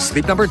 go to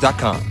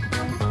sleepnumber.com.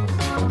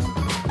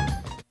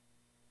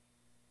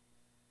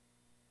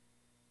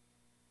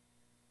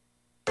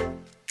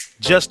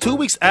 Just 2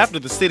 weeks after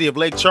the city of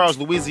Lake Charles,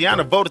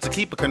 Louisiana voted to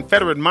keep a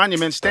Confederate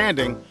monument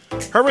standing,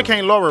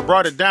 Hurricane Laura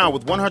brought it down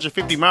with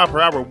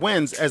 150-mile-per-hour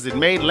winds as it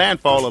made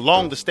landfall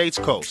along the state's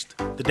coast.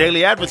 The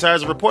Daily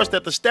Advertiser reports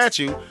that the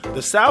statue,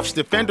 the South's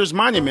Defenders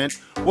Monument,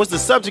 was the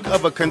subject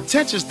of a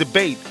contentious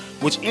debate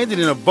which ended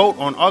in a vote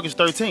on August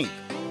 13th.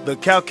 The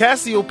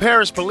Calcasieu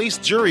Parish Police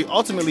jury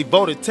ultimately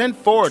voted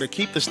 10-4 to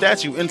keep the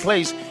statue in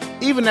place,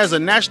 even as a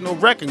national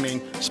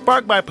reckoning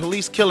sparked by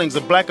police killings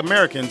of Black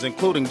Americans,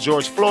 including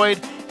George Floyd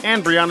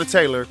and Breonna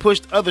Taylor,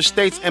 pushed other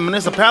states and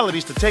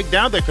municipalities to take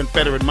down their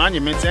Confederate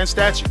monuments and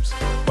statues.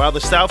 While the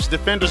South's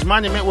Defenders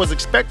Monument was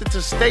expected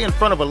to stay in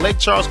front of a Lake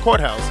Charles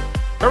courthouse,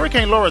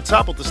 Hurricane Laura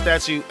toppled the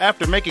statue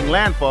after making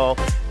landfall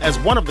as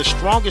one of the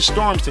strongest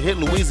storms to hit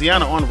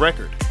Louisiana on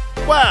record.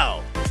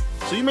 Wow!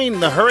 So you mean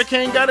the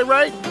hurricane got it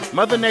right?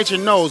 Mother Nature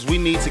knows we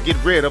need to get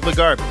rid of the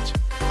garbage.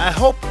 I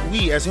hope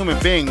we as human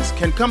beings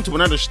can come to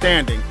an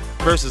understanding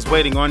versus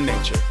waiting on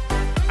nature.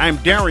 I'm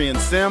Darian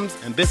Sims,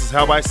 and this is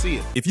how I see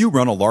it. If you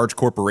run a large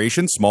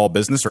corporation, small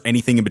business, or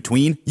anything in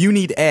between, you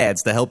need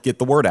ads to help get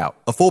the word out.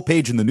 A full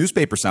page in the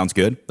newspaper sounds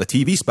good. A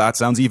TV spot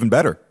sounds even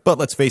better. But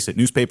let's face it,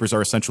 newspapers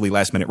are essentially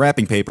last-minute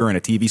wrapping paper, and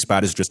a TV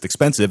spot is just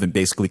expensive and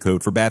basically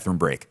code for bathroom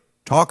break.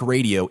 Talk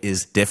radio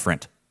is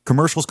different.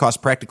 Commercials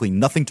cost practically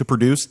nothing to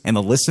produce, and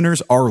the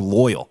listeners are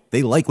loyal.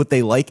 They like what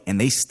they like, and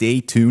they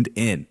stay tuned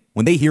in.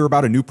 When they hear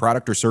about a new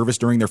product or service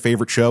during their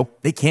favorite show,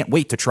 they can't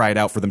wait to try it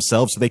out for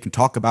themselves so they can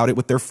talk about it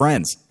with their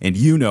friends. And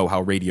you know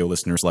how radio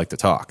listeners like to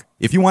talk.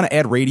 If you want to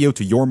add radio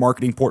to your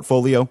marketing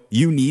portfolio,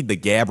 you need the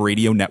Gab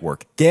Radio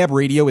Network. Gab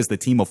Radio is the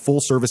team of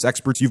full-service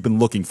experts you've been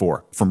looking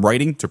for, from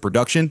writing to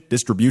production,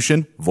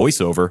 distribution,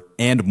 voiceover,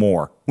 and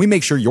more. We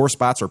make sure your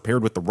spots are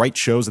paired with the right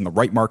shows in the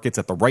right markets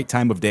at the right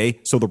time of day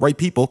so the right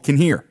people can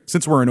hear.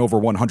 Since we're in over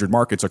 100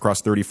 markets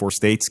across 34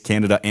 states,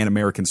 Canada, and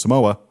American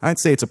Samoa, I'd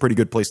say it's a pretty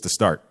good place to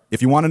start.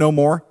 If you want to know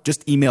more,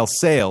 just email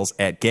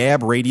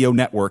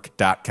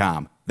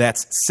sales@gabradionetwork.com.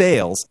 That's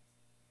sales.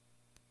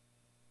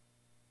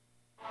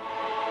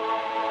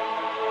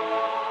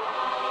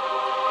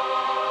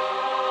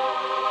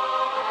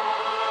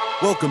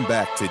 Welcome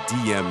back to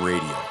DM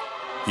Radio.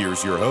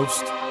 Here's your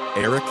host,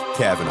 Eric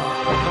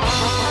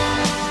Kavanaugh.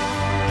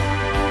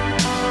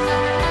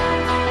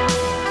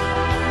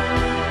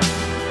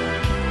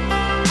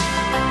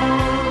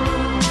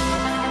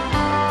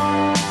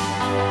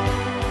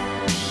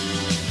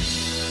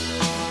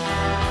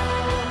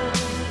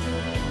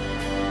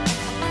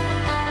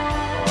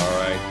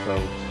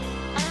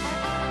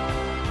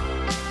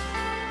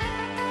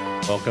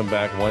 Welcome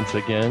back once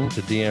again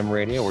to DM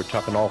Radio. We're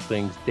talking all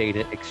things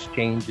data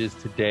exchanges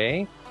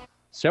today.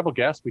 Several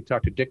guests. We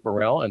talked to Dick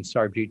Morrell and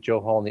Sarjeet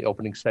Johal in the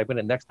opening segment.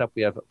 And next up,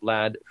 we have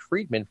Vlad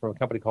Friedman from a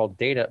company called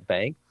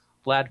DataBank.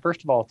 Vlad,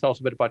 first of all, tell us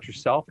a bit about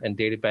yourself and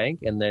DataBank,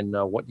 and then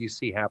what you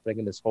see happening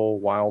in this whole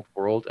wild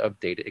world of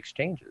data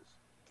exchanges.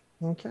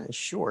 Okay,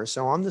 sure.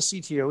 So I'm the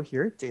CTO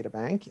here at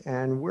DataBank,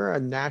 and we're a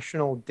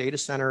national data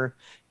center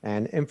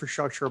and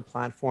infrastructure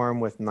platform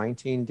with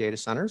 19 data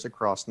centers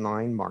across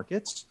 9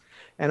 markets.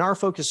 And our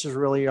focus is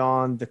really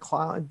on the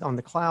cloud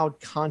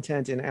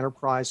content and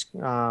enterprise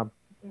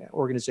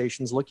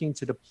organizations looking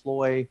to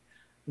deploy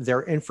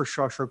their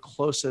infrastructure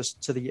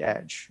closest to the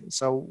edge.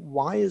 So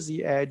why is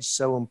the edge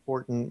so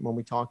important when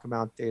we talk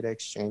about data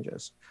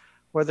exchanges?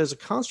 Well, there's a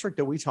construct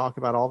that we talk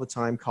about all the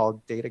time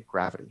called data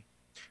gravity,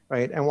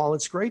 right? And while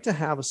it's great to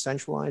have a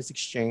centralized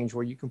exchange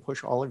where you can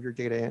push all of your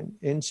data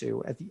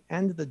into, at the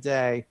end of the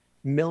day,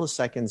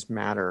 milliseconds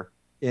matter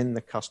in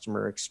the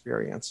customer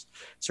experience.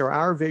 So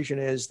our vision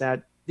is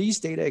that these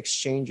data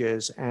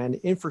exchanges and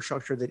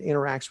infrastructure that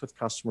interacts with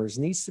customers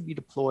needs to be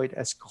deployed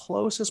as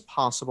close as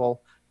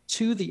possible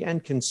to the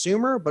end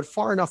consumer, but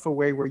far enough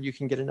away where you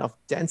can get enough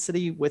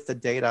density with the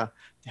data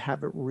to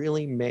have it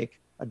really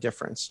make a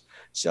difference.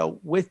 So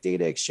with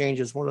data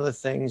exchanges, one of the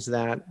things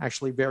that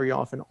actually very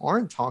often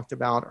aren't talked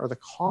about are the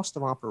cost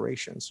of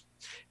operations.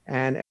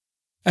 And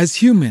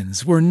as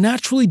humans, we're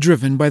naturally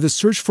driven by the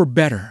search for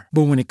better.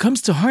 But when it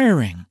comes to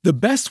hiring, the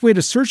best way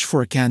to search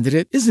for a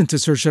candidate isn't to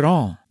search at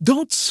all.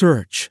 Don't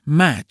search,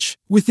 match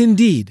with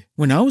Indeed.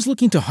 When I was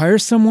looking to hire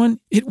someone,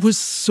 it was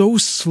so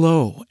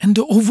slow and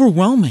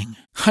overwhelming.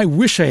 I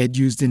wish I had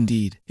used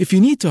Indeed. If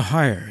you need to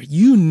hire,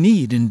 you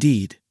need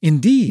Indeed.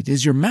 Indeed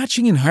is your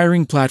matching and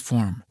hiring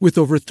platform with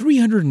over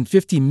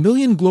 350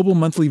 million global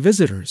monthly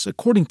visitors,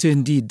 according to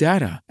Indeed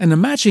data, and a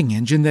matching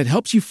engine that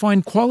helps you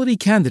find quality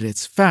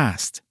candidates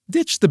fast.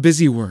 Ditch the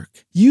busy work.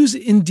 Use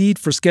Indeed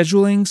for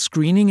scheduling,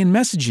 screening, and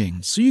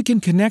messaging so you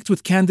can connect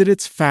with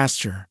candidates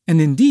faster. And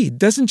Indeed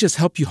doesn't just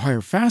help you hire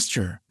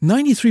faster.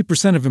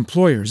 93% of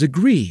employers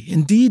agree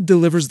Indeed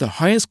delivers the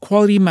highest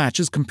quality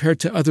matches compared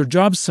to other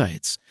job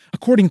sites,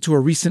 according to a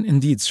recent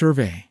Indeed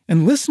survey.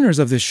 And listeners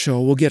of this show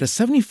will get a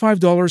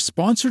 $75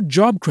 sponsored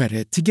job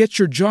credit to get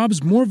your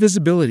jobs more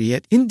visibility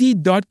at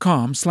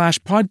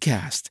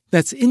Indeed.com/podcast.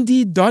 That's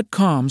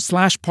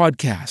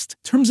Indeed.com/podcast.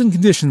 Terms and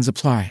conditions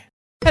apply.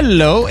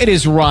 Hello, it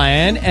is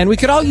Ryan, and we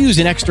could all use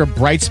an extra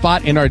bright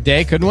spot in our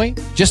day, couldn't we?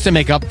 Just to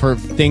make up for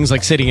things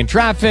like sitting in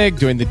traffic,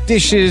 doing the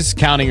dishes,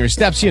 counting your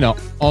steps, you know,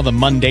 all the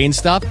mundane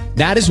stuff.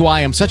 That is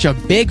why I'm such a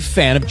big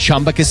fan of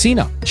Chumba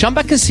Casino.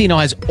 Chumba Casino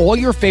has all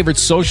your favorite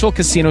social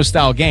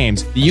casino-style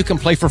games that you can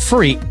play for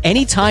free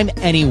anytime,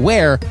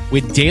 anywhere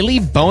with daily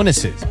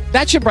bonuses.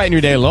 That should brighten your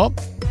day a little.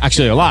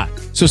 Actually, a lot.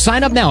 So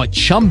sign up now at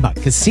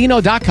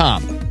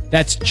ChumbaCasino.com.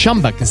 That's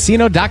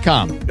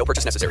ChumbaCasino.com. No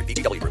purchase necessary.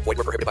 VGW Group. Void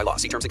where prohibited by law.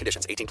 See terms and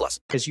conditions. 18+.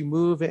 As you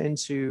move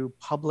into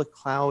public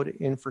cloud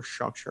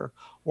infrastructure,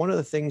 one of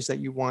the things that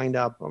you wind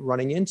up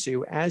running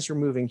into as you're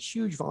moving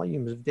huge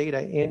volumes of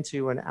data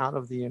into and out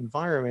of the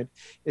environment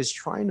is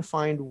trying to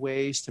find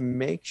ways to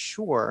make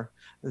sure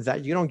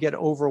that you don't get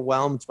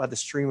overwhelmed by the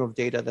stream of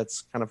data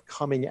that's kind of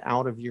coming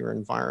out of your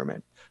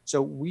environment.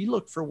 So we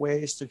look for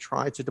ways to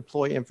try to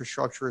deploy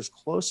infrastructure as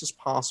close as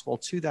possible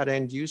to that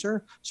end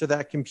user so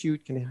that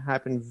compute can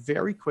happen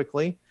very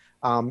quickly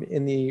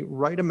in the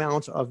right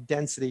amount of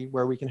density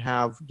where we can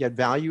get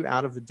value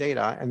out of the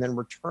data and then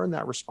return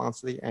that response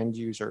to the end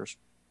users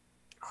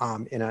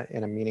in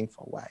a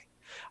meaningful way.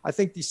 I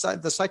think the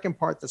second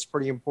part that's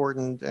pretty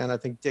important, and I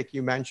think, Dick,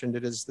 you mentioned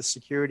it, is the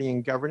security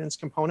and governance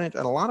component.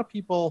 And a lot of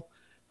people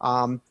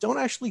don't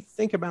actually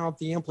think about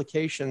the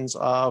implications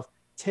of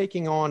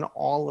taking on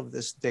all of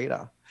this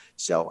data.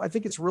 So I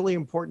think it's really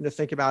important to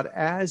think about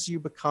as you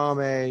become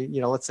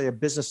let's say a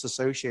business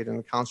associate in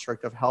the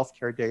construct of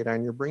healthcare data,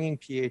 and you're bringing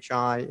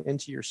PHI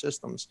into your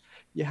systems,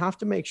 you have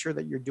to make sure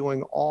that you're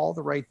doing all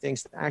the right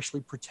things to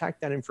actually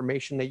protect that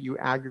information that you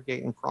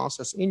aggregate and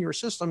process in your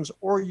systems,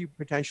 or you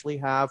potentially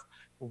have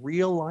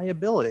real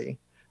liability.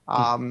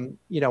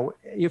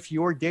 If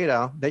your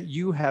data that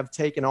you have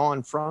taken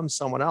on from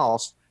someone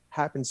else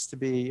happens to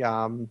be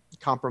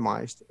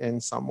compromised in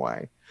some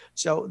way.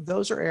 So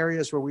those are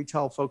areas where we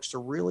tell folks to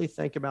really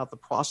think about the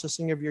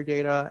processing of your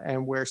data,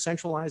 and where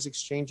centralized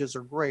exchanges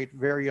are great,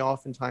 very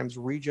oftentimes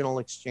regional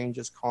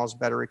exchanges cause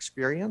better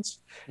experience.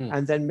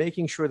 And then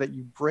making sure that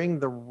you bring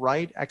the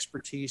right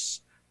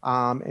expertise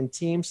and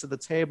teams to the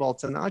table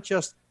to not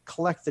just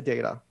collect the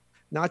data,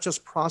 not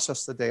just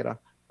process the data,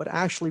 but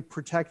actually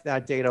protect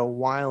that data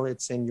while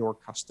it's in your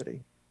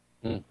custody.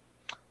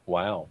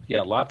 Wow.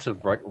 Yeah, lots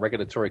of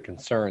regulatory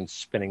concerns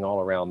spinning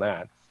all around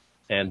that.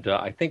 And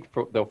I think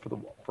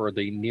for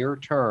the near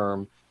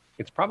term,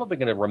 it's probably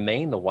going to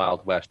remain the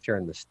Wild West here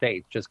in the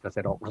States, just because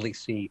I don't really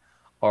see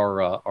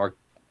our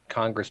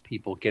Congress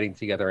people getting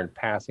together and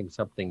passing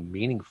something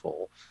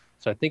meaningful.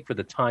 So I think for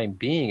the time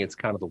being, it's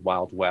kind of the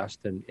Wild West.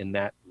 And in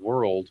that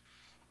world,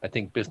 I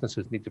think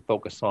businesses need to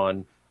focus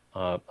on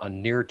a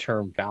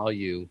near-term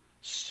value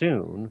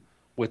soon,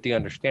 with the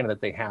understanding that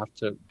they have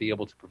to be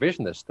able to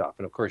provision this stuff.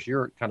 And of course,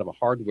 you're kind of a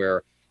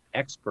hardware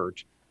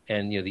expert,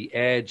 and the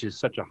edge is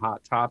such a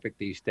hot topic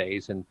these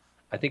days. And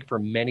I think for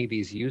many of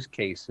these use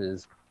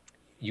cases,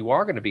 you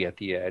are going to be at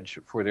the edge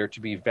for there to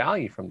be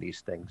value from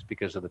these things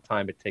because of the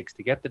time it takes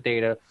to get the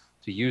data,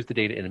 to use the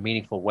data in a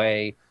meaningful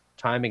way.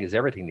 Timing is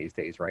everything these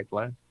days, right,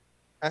 Vlad?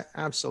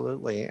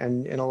 Absolutely.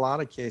 And in a lot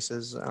of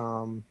cases,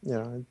 I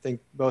think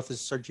both as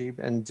Sarjeev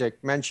and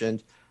Dick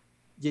mentioned,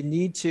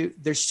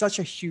 there's such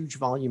a huge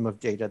volume of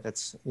data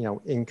that's,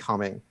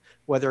 incoming,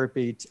 whether it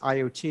be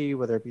IoT,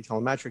 whether it be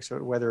telemetrics,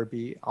 or whether it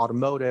be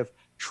automotive,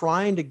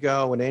 trying to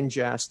go and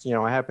ingest,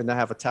 I happen to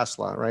have a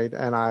Tesla, right?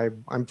 And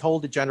I'm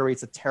told it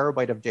generates 1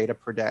 terabyte of data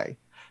per day.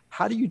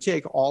 How do you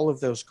take all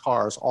of those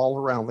cars all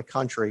around the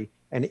country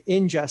and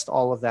ingest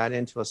all of that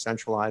into a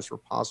centralized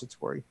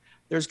repository?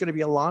 There's going to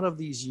be a lot of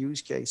these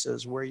use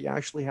cases where you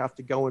actually have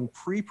to go and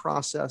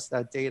pre-process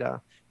that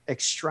data,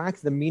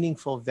 extract the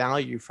meaningful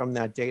value from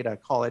that data,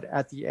 call it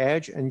at the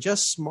edge, and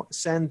just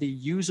send the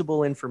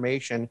usable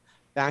information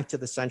back to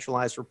the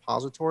centralized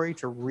repository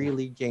to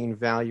really gain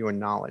value and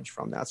knowledge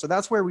from that. So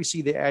that's where we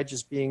see the edge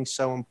as being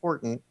so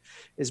important,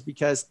 is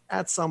because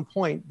at some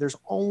point, there's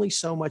only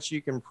so much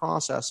you can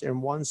process in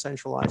one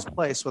centralized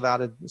place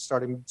without it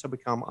starting to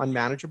become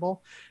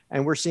unmanageable.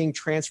 And we're seeing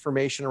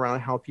transformation around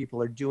how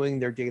people are doing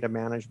their data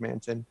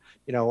management and,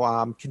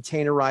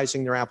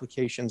 containerizing their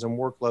applications and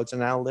workloads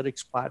and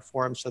analytics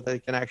platforms so they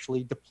can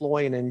actually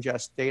deploy and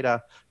ingest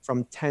data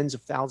from tens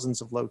of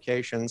thousands of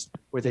locations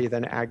where they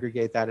then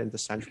aggregate that into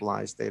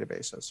centralized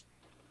databases.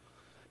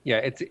 Yeah,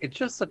 it's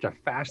just such a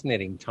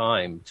fascinating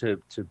time to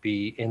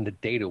be in the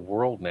data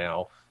world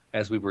now.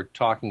 As we were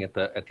talking at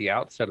the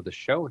outset of the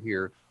show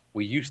here,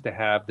 we used to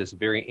have this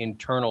very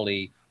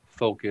internally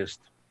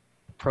focused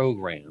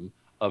program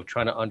of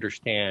trying to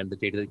understand the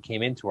data that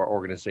came into our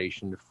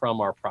organization from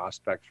our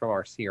prospects, from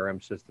our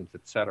CRM systems, et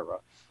cetera.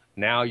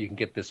 Now you can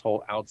get this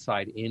whole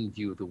outside-in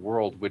view of the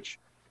world, which,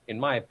 in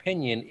my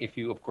opinion, if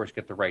you, of course,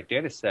 get the right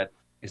data set,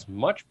 is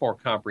much more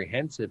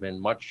comprehensive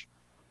and much,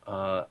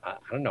 I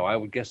don't know, I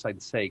would guess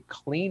I'd say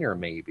cleaner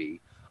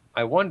maybe.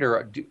 I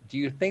wonder, do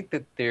you think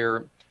that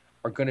there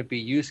are going to be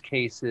use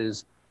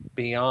cases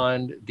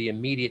beyond the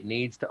immediate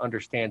needs to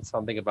understand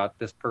something about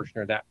this person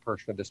or that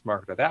person or this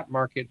market or that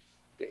market?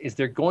 Is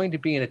there going to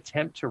be an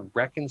attempt to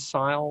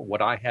reconcile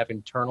what I have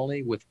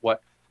internally with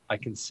what I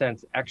can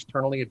sense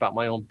externally about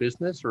my own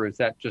business, or is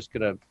that just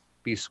going to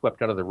be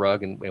swept under the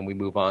rug and we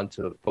move on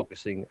to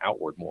focusing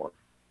outward more?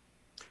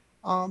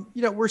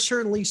 We're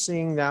certainly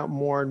seeing that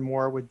more and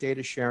more with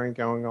data sharing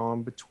going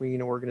on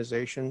between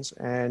organizations.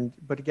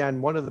 But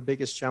again, one of the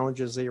biggest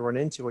challenges they run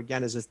into,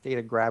 again, is this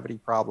data gravity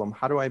problem.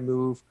 How do I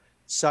move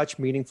such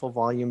meaningful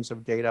volumes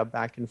of data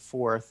back and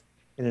forth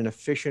in an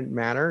efficient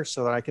manner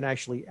so that I can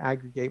actually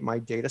aggregate my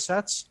data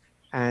sets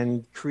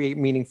and create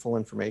meaningful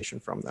information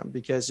from them?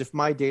 Because if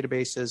my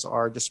databases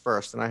are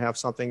dispersed and I have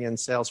something in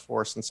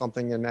Salesforce and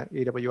something in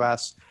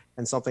AWS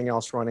and something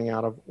else running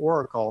out of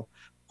Oracle,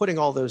 putting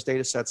all those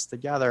data sets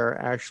together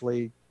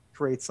actually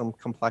creates some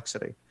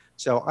complexity.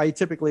 So I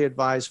typically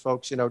advise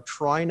folks,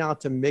 try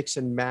not to mix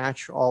and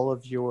match all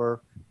of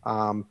your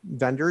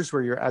vendors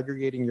where you're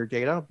aggregating your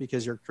data,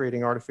 because you're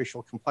creating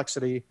artificial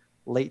complexity,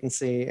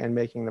 latency, and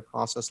making the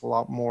process a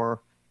lot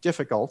more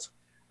difficult.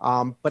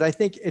 But I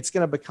think it's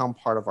going to become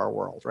part of our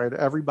world, right?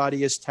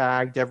 Everybody is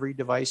tagged, every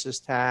device is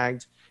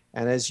tagged,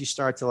 And as you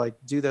start to like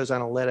do those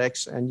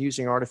analytics and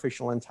using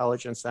artificial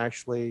intelligence to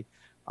actually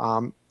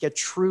get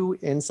true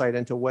insight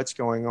into what's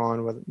going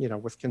on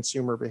with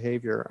consumer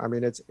behavior. I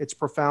mean, it's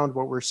profound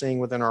what we're seeing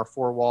within our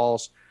four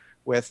walls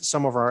with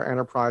some of our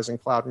enterprise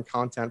and cloud and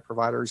content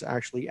providers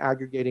actually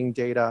aggregating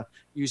data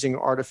using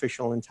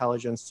artificial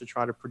intelligence to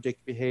try to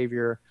predict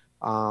behavior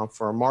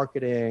for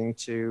marketing,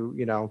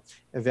 to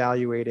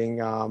evaluating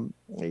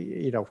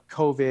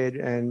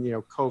COVID and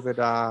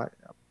COVID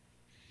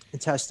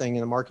testing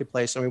in the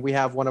marketplace. I mean, we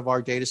have one of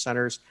our data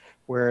centers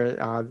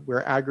where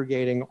we're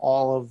aggregating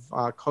all of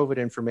COVID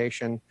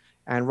information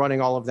and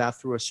running all of that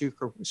through a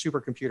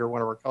supercomputer,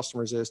 one of our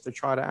customers is, to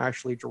try to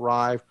actually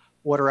derive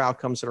what are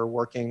outcomes that are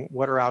working,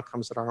 what are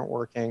outcomes that aren't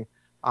working.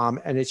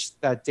 And it's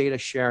that data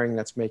sharing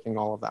that's making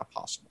all of that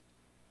possible.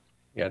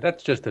 Yeah,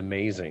 that's just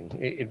amazing.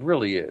 It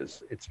really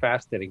is. It's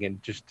fascinating.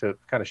 And just to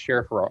kind of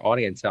share for our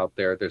audience out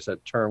there, there's a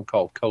term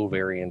called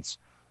covariance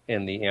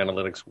in the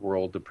analytics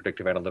world, the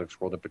predictive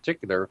analytics world in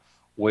particular,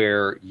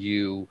 where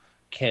you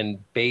can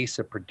base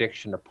a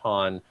prediction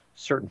upon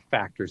certain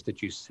factors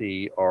that you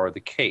see are the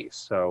case.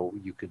 So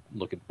you could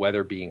look at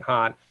weather being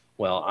hot.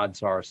 Well,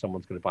 odds are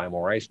someone's going to buy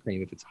more ice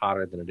cream if it's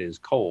hotter than it is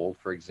cold,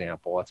 for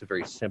example. That's a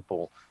very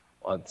simple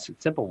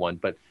one.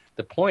 But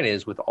the point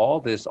is, with all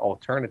this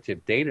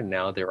alternative data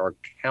now, there are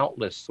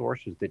countless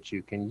sources that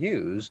you can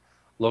use,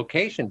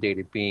 location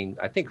data being,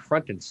 I think,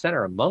 front and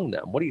center among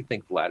them. What do you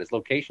think, Vlad? Is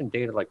location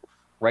data like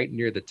right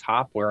near the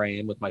top where I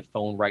am with my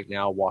phone right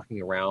now,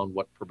 walking around,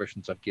 what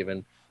permissions I've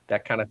given,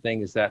 that kind of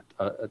thing? Is that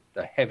a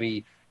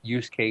heavy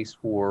use case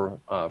for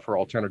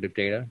alternative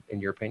data,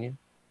 in your opinion?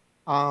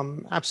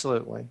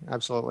 Absolutely.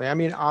 I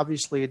mean,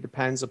 obviously, it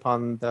depends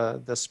upon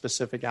the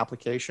specific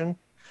application.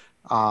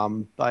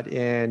 But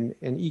in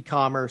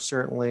e-commerce,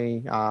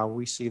 certainly,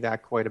 we see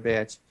that quite a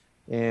bit.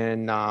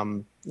 In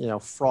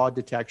fraud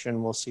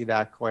detection, we'll see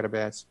that quite a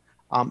bit.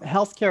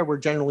 Healthcare, we're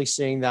generally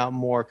seeing that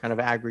more kind of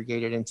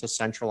aggregated into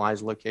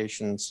centralized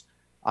locations.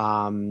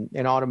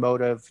 In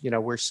automotive,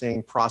 we're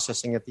seeing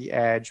processing at the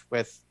edge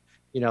with,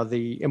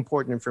 the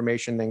important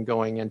information then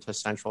going into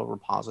central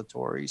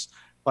repositories.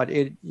 But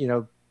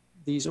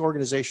these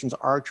organizations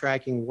are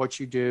tracking what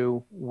you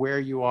do, where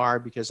you are,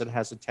 because it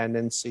has a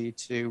tendency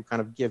to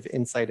kind of give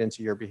insight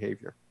into your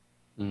behavior.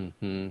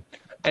 Mm-hmm.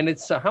 And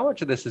it's how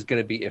much of this is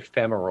going to be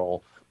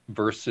ephemeral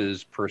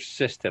versus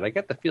persistent? I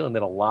get the feeling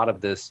that a lot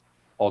of this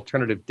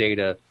alternative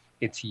data,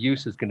 its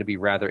use is going to be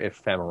rather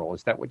ephemeral.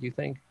 Is that what you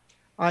think?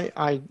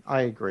 I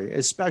agree,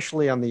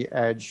 especially on the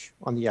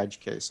edge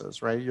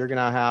cases, right? You're going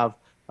to have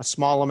a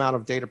small amount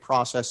of data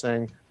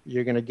processing.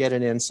 You're going to get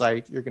an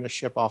insight. You're going to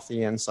ship off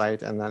the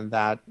insight, and then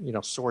that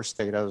source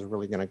data is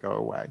really going to go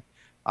away.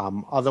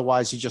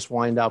 Otherwise, you just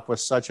wind up with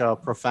such a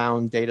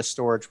profound data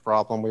storage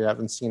problem. We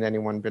haven't seen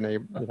anyone been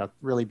able,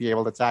 really be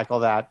able to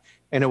tackle that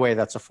in a way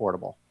that's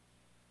affordable.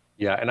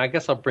 Yeah, and I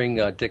guess I'll bring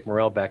Dick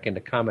Morell back in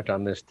to comment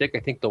on this. Dick, I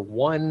think the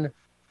one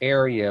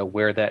area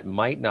where that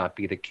might not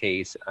be the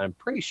case, I'm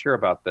pretty sure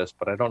about this,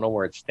 but I don't know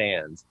where it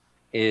stands,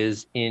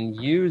 is in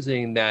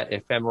using that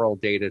ephemeral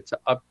data to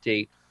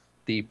update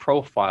the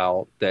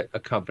profile that a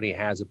company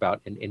has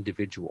about an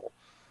individual.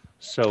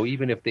 So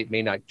even if they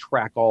may not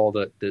track all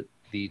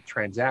the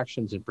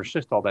transactions and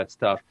persist all that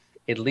stuff,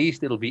 at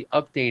least it'll be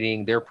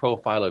updating their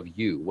profile of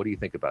you. What do you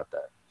think about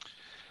that?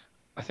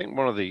 I think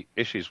one of the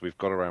issues we've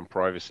got around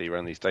privacy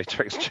around these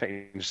data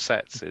exchange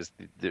sets is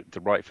the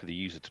right for the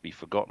user to be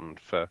forgotten,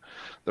 for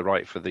the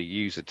right for the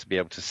user to be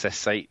able to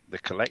cessate the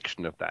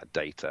collection of that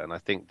data. And I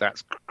think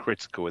that's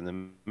critical in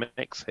the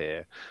mix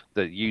here.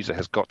 The user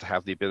has got to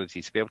have the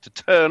ability to be able to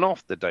turn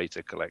off the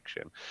data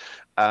collection.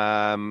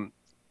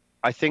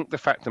 I think the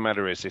fact of the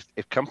matter is,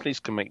 if companies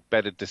can make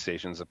better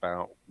decisions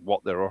about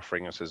what they're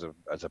offering us as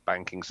a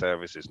banking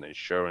service, as an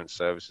insurance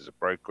service, as a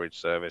brokerage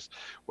service,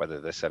 whether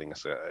they're selling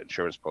us an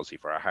insurance policy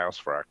for our house,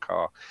 for our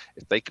car,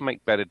 if they can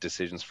make better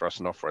decisions for us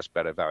and offer us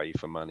better value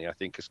for money, I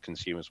think as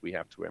consumers we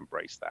have to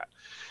embrace that.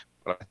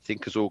 But I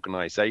think as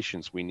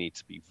organizations, we need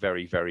to be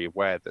very, very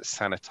aware that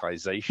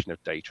sanitization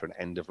of data and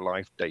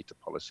end-of-life data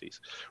policies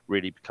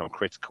really become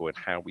critical in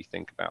how we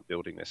think about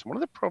building this. And one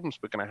of the problems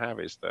we're going to have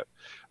is that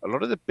a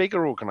lot of the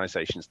bigger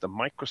organizations, the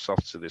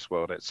Microsofts of this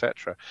world,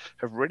 etc.,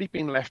 have really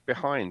been left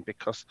behind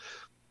because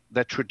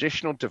their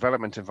traditional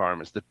development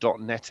environments, the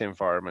 .NET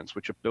environments,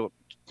 which are built,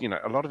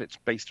 a lot of it's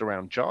based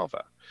around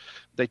Java.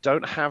 They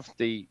don't have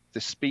the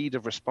speed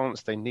of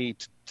response they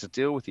need to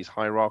deal with these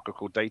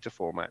hierarchical data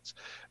formats.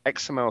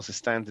 XML as a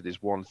standard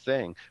is one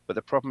thing, but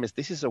the problem is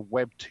this is a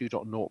Web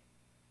 2.0.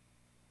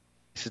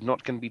 This is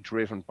not going to be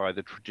driven by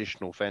the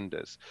traditional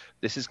vendors.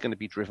 This is going to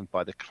be driven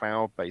by the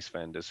cloud-based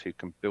vendors who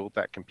can build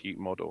that compute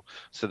model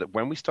so that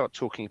when we start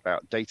talking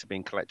about data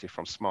being collected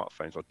from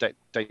smartphones or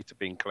data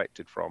being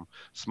collected from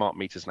smart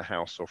meters in a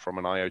house or from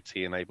an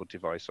IoT-enabled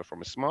device or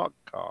from a smart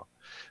car,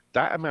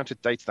 that amount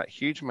of data, that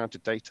huge amount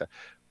of data,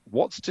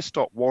 what's to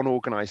stop one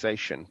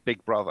organization,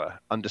 Big Brother,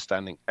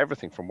 understanding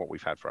everything from what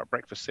we've had for our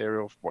breakfast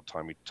cereal, what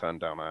time we turn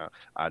down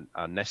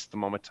our Nest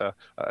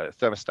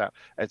thermostat,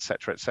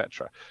 etc.,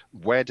 etc.?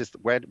 Where does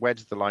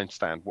the line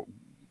stand?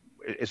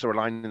 is there a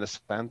line in the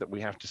sand that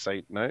we have to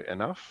say, no,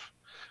 enough?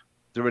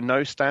 There are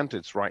no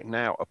standards right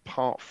now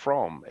apart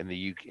from in the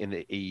EU,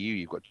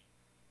 you've got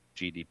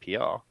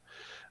GDPR.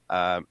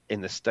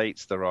 In the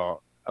States, there are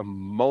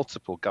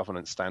multiple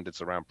governance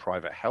standards around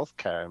private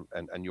healthcare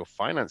and your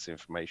finance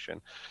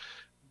information.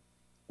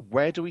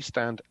 Where do we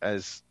stand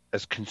as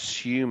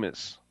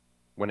consumers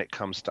when it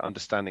comes to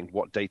understanding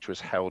what data is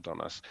held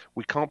on us?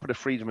 We can't put a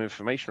freedom of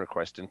information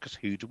request in because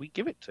who do we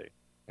give it to?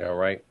 Yeah,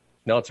 right.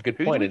 No, it's a good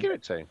point. Who do we give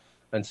it to?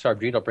 And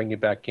Sarjeet, I'll bring you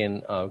back in.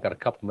 We've got a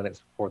couple minutes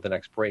before the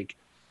next break.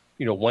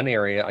 One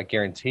area I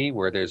guarantee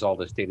where there's all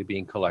this data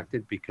being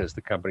collected because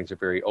the companies are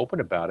very open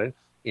about it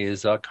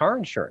is car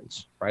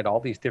insurance, right? All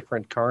these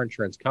different car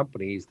insurance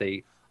companies,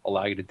 they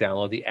allow you to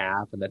download the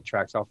app and that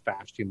tracks how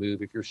fast you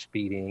move, if you're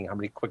speeding, how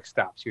many quick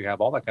stops you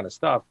have, all that kind of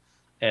stuff.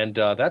 And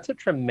that's a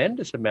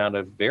tremendous amount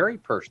of very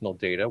personal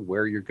data,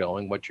 where you're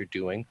going, what you're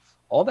doing,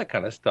 all that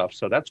kind of stuff.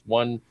 So that's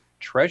one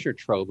treasure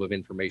trove of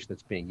information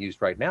that's being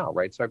used right now,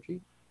 right,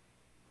 Sarjeet?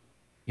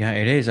 Yeah,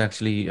 it is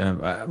actually.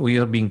 We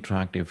are being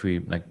tracked. If we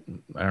I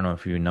don't know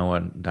if you know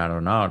that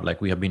or not.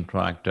 We have been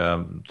tracked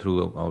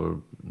through our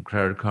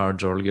credit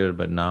cards earlier,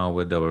 but now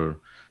with the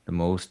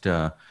most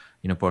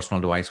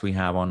personal device we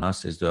have on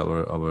us is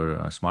our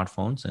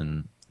smartphones,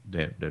 and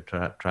they're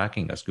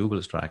tracking us. Google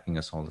is tracking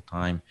us all the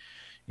time,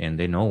 and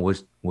they know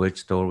which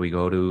store we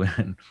go to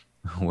and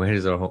where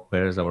is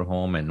our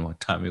home and what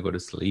time we go to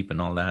sleep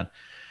and all that.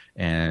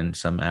 And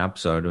some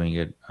apps are doing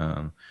it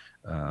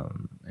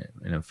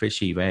in a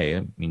fishy way.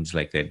 It means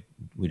that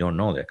we don't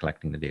know they're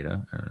collecting the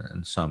data,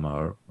 and some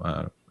are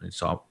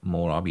it's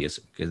more obvious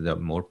because they're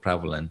more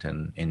prevalent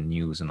in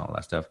news and all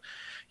that stuff.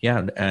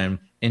 Yeah, and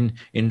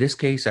in this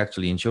case,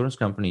 actually, insurance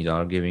companies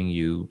are giving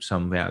you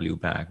some value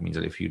back. It means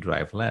that if you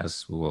drive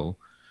less, we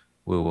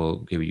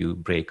will give you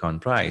break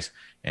on price,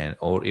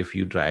 or if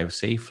you drive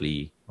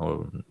safely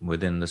or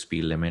within the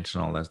speed limits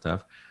and all that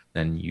stuff,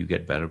 then you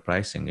get better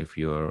pricing. If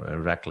you're a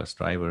reckless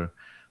driver,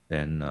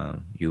 then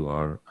you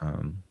are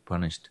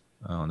punished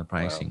on the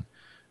pricing.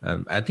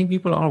 Wow. I think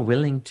people are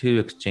willing to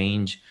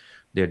exchange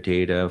their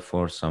data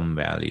for some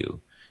value,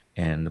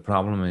 and the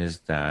problem is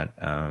that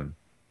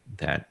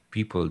that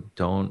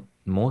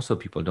most of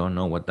people don't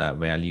know what that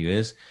value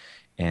is,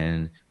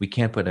 and we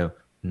can't put a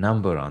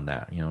number on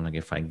that.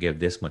 If I give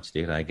this much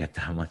data, I get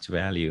that much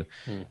value,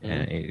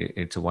 and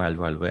it's a wild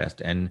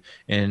west. And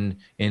in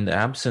the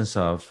absence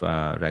of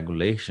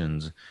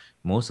regulations,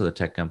 most of the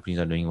tech companies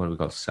are doing what we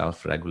call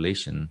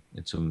self-regulation.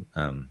 It's a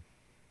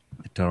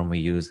term we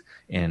use,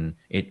 and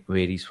it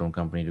varies from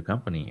company to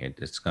company. It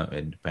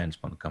depends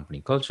on the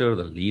company culture,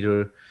 the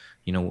leader,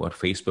 what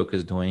Facebook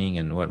is doing,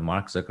 and what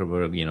Mark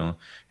Zuckerberg,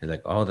 is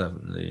like,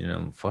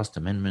 the First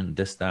Amendment,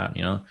 this, that,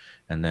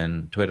 and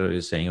then Twitter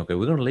is saying, okay,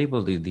 we're going to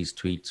label these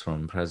tweets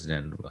from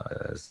president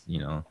as,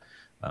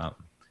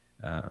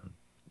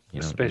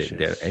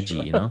 they're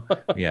edgy,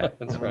 Yeah,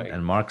 that's right.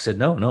 And Mark said,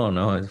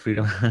 no, it's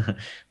freedom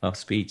of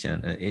speech,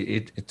 and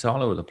it's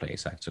all over the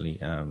place. Actually,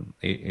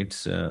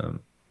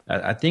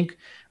 I think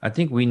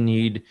we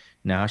need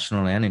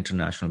national and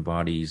international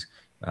bodies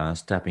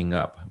stepping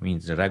up.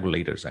 Means the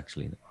regulators,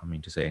 actually.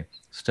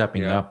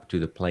 Stepping up to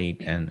the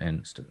plate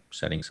and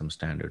setting some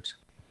standards.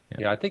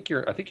 Yeah, I think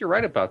you're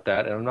right about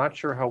that, and I'm not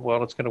sure how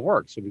well it's going to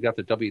work. So we got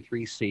the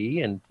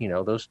W3C, and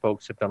those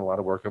folks have done a lot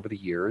of work over the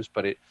years,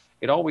 but it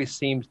always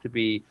seems to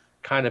be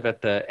kind of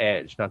at the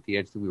edge, not the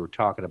edge that we were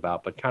talking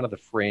about, but kind of the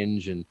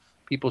fringe, and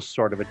people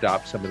sort of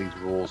adopt some of these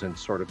rules and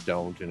sort of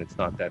don't, and it's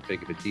not that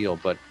big of a deal.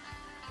 But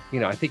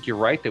I think you're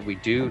right that we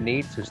do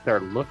need to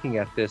start looking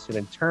at this and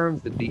in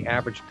terms that the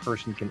average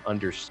person can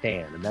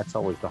understand, and that's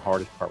always the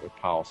hardest part with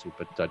policy.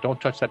 But don't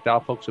touch that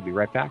dial, folks. We'll be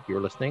right back.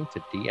 You're listening to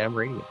DM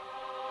Radio.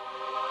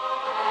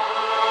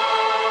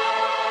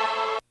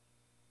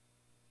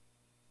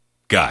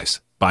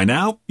 Guys, by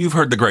now, you've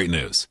heard the great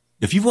news.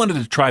 If you've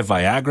wanted to try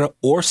Viagra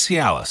or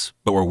Cialis,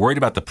 but were worried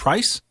about the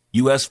price,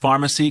 U.S.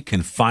 Pharmacy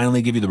can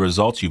finally give you the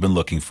results you've been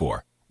looking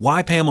for.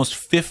 Why pay almost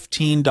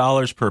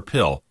 $15 per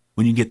pill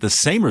when you get the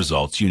same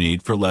results you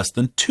need for less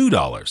than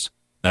 $2?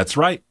 That's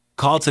right.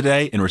 Call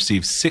today and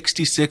receive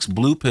 66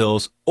 blue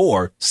pills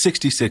or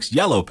 66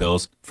 yellow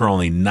pills for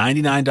only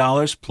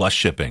 $99 plus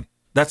shipping.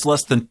 That's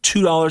less than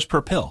 $2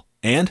 per pill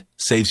and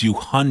saves you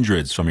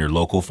hundreds from your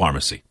local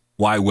pharmacy.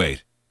 Why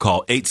wait?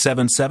 Call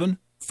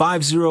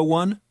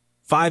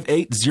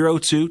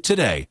 877-501-5802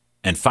 today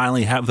and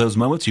finally have those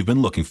moments you've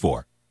been looking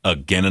for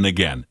again and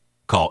again.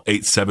 Call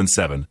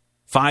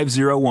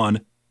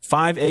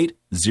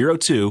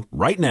 877-501-5802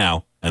 right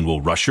now and we'll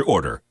rush your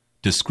order,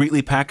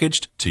 discreetly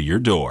packaged to your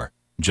door.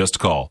 Just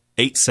call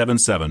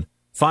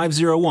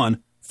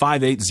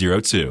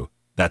 877-501-5802.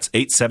 That's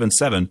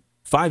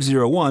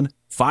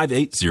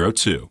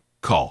 877-501-5802.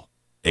 Call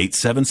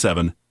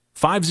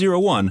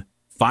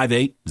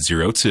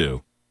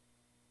 877-501-5802.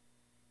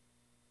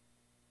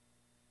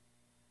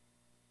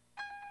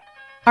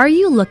 Are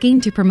you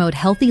looking to promote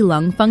healthy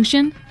lung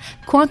function?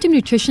 Quantum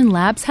Nutrition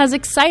Labs has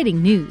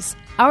exciting news.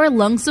 Our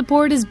lung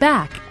support is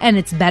back, and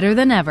it's better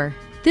than ever.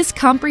 This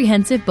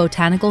comprehensive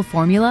botanical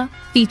formula,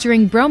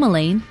 featuring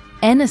bromelain,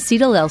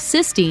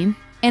 N-acetyl-L-cysteine,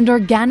 and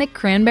organic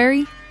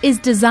cranberry is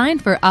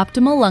designed for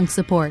optimal lung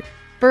support.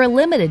 For a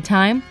limited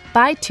time,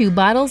 buy 2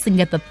 bottles and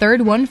get the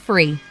third one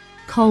free.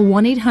 Call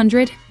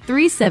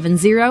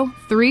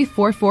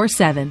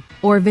 1-800-370-3447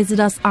 or visit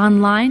us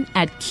online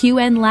at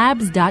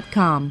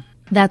qnlabs.com.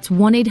 That's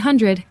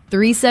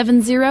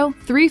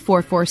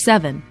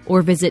 1-800-370-3447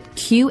 or visit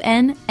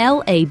qnlabs.com.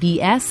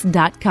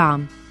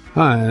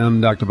 Hi,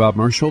 I'm Dr. Bob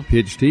Marshall,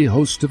 PhD,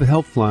 host of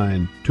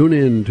Healthline. Tune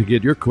in to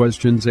get your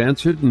questions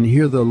answered and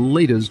hear the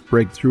latest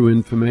breakthrough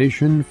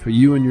information for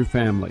you and your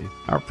family.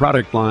 Our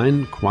product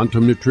line,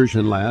 Quantum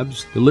Nutrition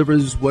Labs,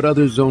 delivers what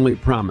others only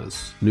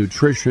promise,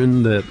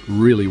 nutrition that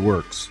really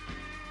works.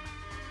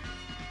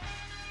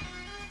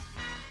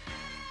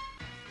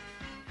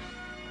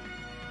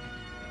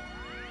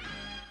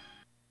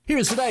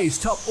 Here's today's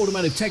top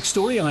automotive tech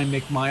story. I'm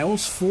Nick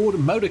Miles. Ford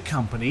Motor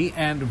Company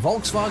and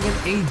Volkswagen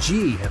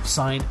AG have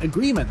signed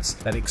agreements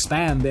that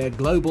expand their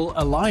global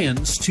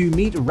alliance to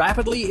meet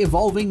rapidly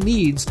evolving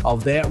needs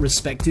of their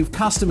respective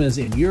customers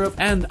in Europe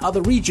and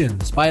other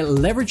regions by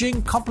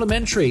leveraging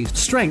complementary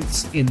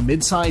strengths in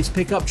mid-size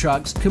pickup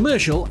trucks,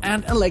 commercial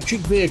and electric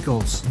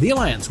vehicles. The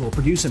alliance will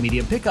produce a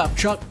medium pickup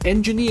truck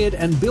engineered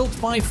and built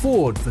by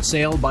Ford for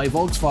sale by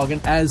Volkswagen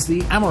as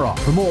the Amarok.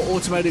 For more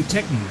automotive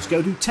tech news,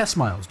 go to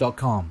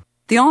testmiles.com.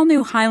 The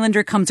all-new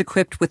Highlander comes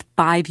equipped with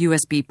 5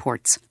 USB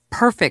ports,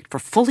 perfect for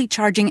fully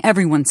charging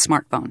everyone's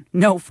smartphone.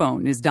 No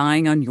phone is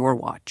dying on your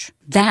watch.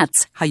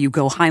 That's how you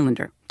go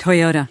Highlander.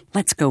 Toyota,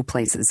 let's go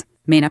places.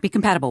 May not be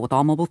compatible with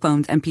all mobile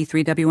phones,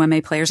 MP3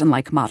 WMA players, and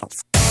like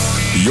models.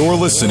 You're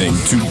listening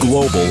to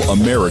Global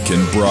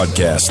American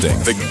Broadcasting,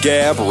 the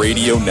Gab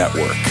Radio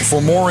Network.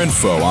 For more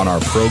info on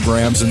our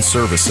programs and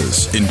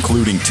services,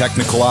 including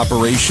technical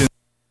operations,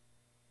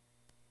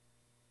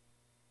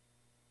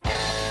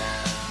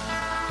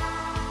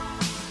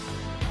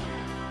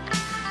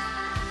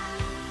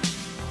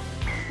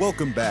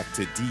 Welcome back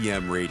to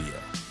DM Radio.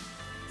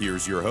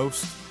 Here's your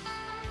host,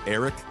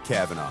 Eric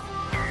Kavanaugh.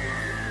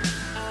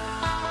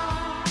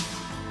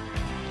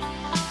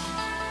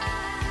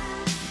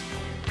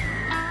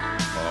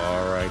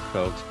 All right,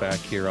 folks, back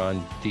here on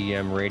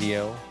DM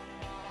Radio,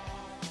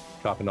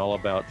 talking all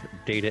about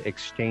data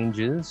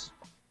exchanges.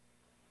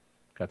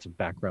 Got some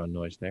background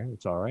noise there.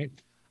 It's all right.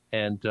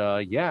 And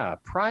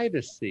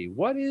privacy.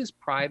 What is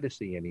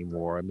privacy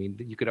anymore? I mean,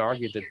 you could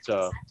argue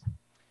that...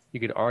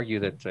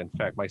 in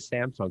fact, my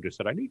Samsung just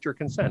said, I need your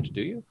consent,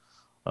 do you?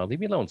 Leave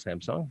me alone,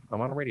 Samsung.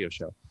 I'm on a radio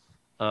show.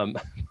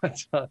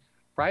 But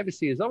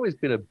privacy has always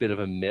been a bit of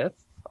a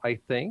myth, I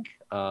think.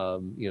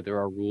 There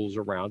are rules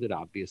around it,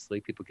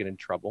 obviously. People get in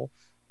trouble.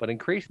 But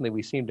increasingly,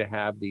 we seem to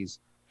have these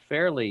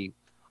fairly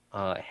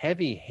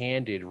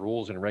heavy-handed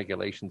rules and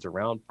regulations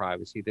around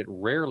privacy that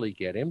rarely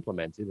get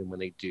implemented. And when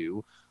they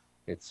do,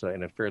 it's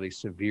in a fairly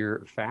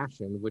severe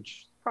fashion,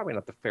 which is probably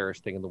not the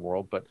fairest thing in the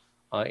world, but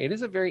it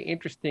is a very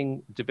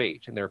interesting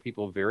debate, and there are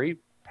people very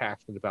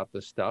passionate about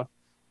this stuff.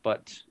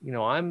 But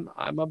I'm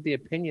of the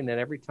opinion that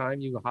every time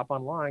you hop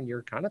online,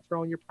 you're kind of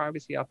throwing your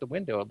privacy out the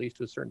window, at least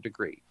to a certain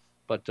degree.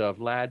 But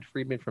Vlad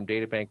Friedman from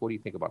DataBank, what do you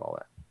think about all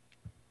that?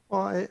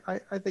 Well,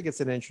 I think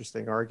it's an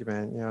interesting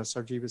argument.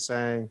 Sarjeev was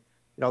saying,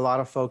 a lot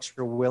of folks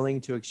are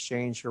willing to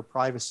exchange their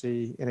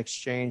privacy in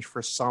exchange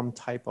for some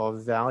type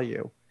of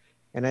value.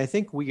 And I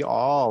think we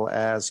all,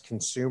 as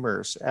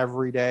consumers,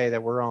 every day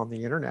that we're on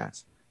the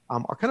internet,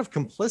 are kind of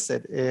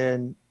complicit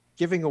in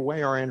giving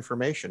away our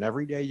information.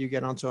 Every day you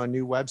get onto a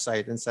new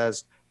website and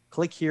says,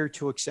 click here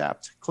to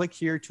accept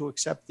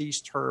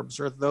these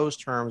terms or those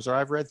terms, or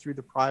I've read through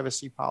the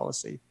privacy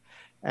policy.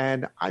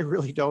 And I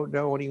really don't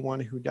know anyone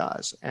who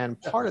does. And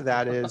part of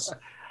that is,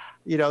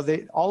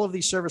 all of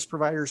these service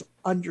providers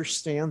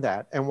understand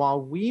that. And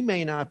while we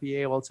may not be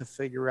able to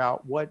figure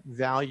out what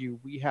value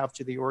we have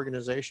to the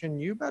organization,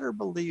 you better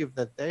believe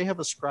that they have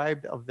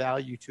ascribed a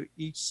value to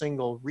each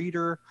single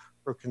reader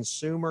or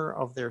consumer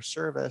of their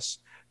service.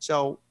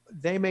 So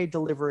they may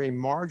deliver a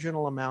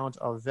marginal amount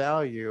of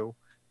value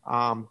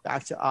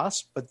back to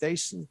us, but they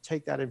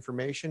take that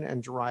information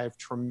and derive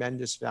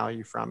tremendous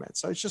value from it.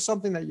 So it's just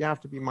something that you have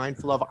to be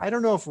mindful of. I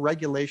don't know if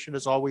regulation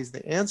is always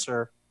the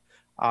answer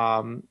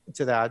to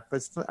that,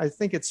 but I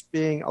think it's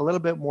being a little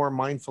bit more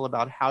mindful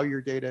about how your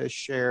data is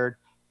shared,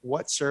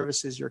 what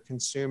services you're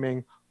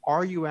consuming.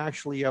 Are you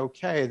actually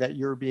okay that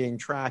you're being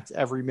tracked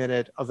every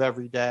minute of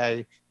every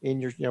day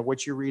in your,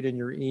 what you read in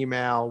your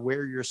email,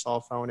 where your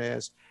cell phone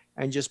is,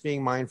 and just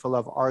being mindful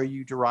of, are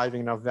you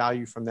deriving enough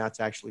value from that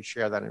to actually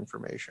share that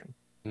information?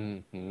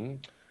 Mm-hmm.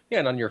 Yeah,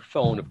 and on your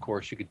phone, of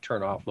course, you could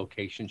turn off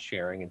location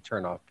sharing and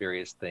turn off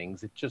various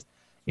things. It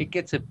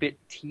gets a bit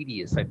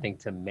tedious, I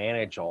think, to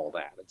manage all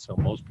that. And so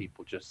most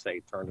people just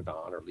say, turn it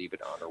on or leave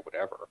it on or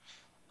whatever.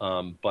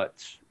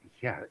 But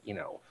yeah,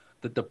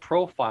 the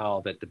profile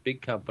that the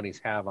big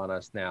companies have on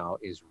us now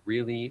is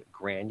really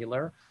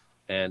granular.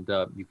 And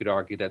you could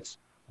argue that's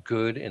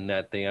good in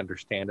that they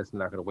understand us and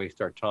not going to waste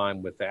our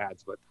time with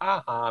ads. But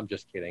I'm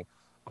just kidding.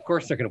 Of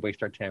course, they're going to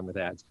waste our time with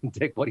ads.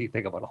 Dick, what do you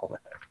think about all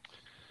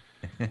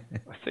that? I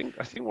think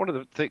one of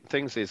the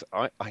things is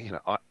I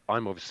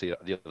I'm obviously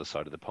at the other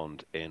side of the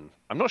pond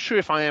I'm not sure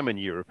if I am in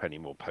Europe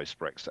anymore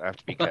post-Brexit. I have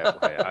to be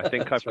careful here. I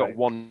think I've got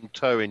one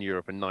toe in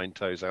Europe and 9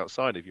 toes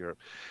outside of Europe.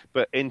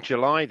 But in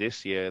July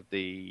this year,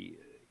 the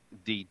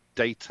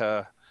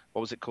data,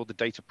 what was it called? The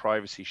Data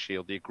Privacy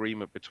Shield, the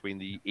agreement between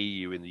the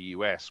EU and the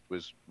US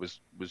was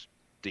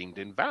deemed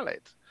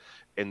invalid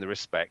in the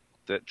respect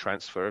that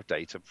transfer of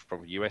data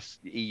from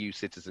EU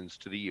citizens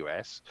to the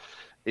US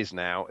is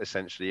now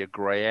essentially a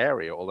grey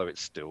area, although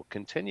it's still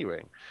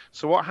continuing.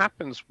 So what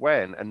happens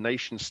when a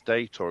nation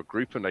state or a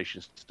group of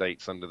nation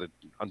states under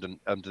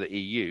the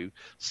EU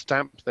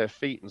stamp their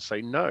feet and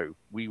say, no,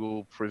 we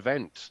will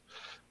prevent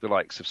the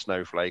likes of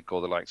Snowflake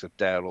or the likes of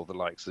Dell or the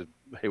likes of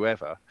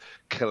whoever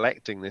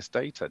collecting this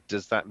data?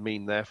 Does that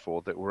mean,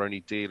 therefore, that we're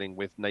only dealing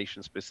with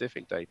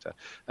nation-specific data?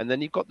 And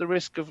then you've got the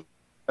risk of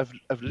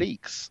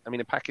leaks. I mean,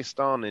 in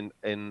Pakistan,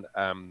 in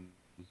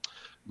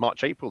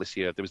March, April this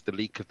year, there was the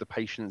leak of the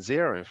patient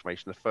zero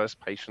information, the first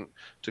patient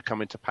to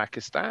come into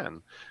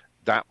Pakistan.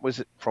 That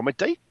was from a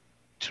data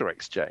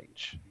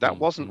exchange. That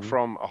wasn't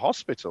from a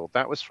hospital.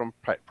 That was from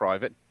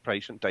private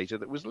patient data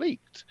that was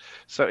leaked.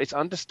 So it's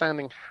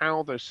understanding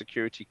how those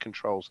security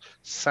controls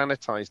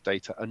sanitize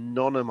data,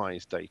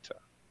 anonymize data.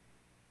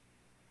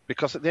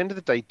 Because at the end of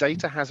the day,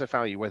 data has a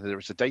value, whether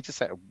it's a data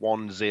set of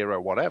 1, 0,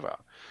 whatever.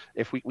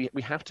 If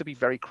we have to be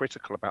very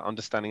critical about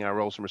understanding our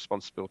roles and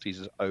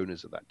responsibilities as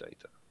owners of that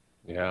data.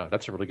 Yeah,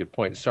 that's a really good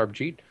point.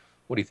 Sarbjeet,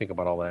 what do you think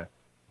about all that?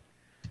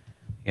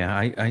 Yeah,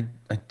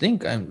 I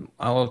think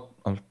I'll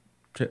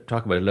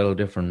talk about a little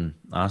different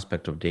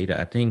aspect of data.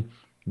 I think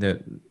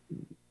that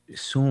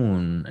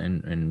soon,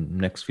 in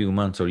next few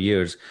months or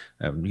years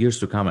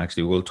to come,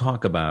 actually, we'll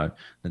talk about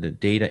the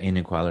data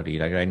inequality.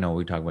 Like right now,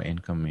 we talk about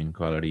income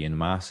inequality in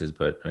masses,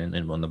 but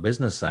on the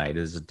business side,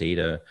 is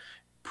data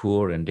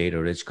poor and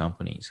data rich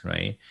companies,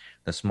 right?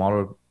 The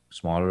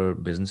smaller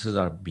businesses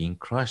are being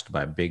crushed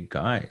by big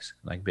guys.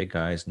 Like big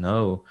guys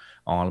know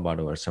all about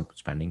our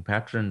spending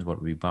patterns,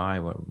 what we buy,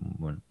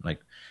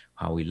 like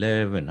how we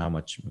live and how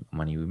much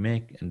money we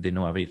make, and they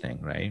know everything,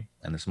 right?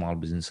 And the small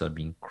businesses are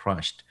being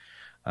crushed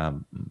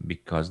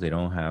because they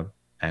don't have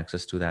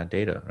access to that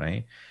data,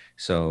 right?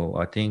 So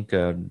I think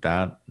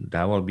that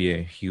will be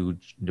a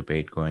huge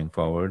debate going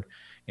forward.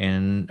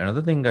 And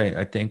another thing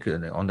I think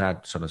on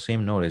that sort of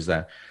same note is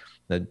that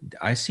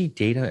I see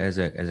data as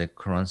a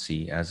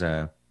currency, as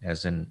an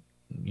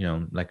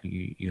like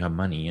you have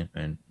money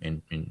and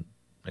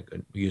like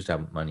we used to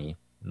have money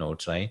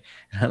notes, right?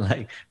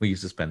 Like we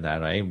used to spend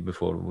that, right,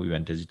 before we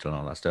went digital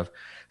and all that stuff.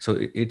 So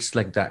it's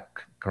like that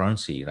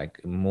currency.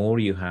 Like more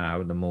you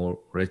have, the more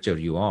richer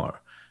you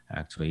are,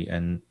 actually.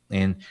 And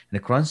the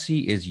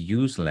currency is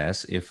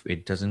useless if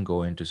it doesn't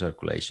go into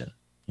circulation.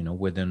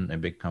 Within a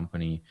big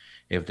company,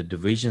 if the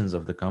divisions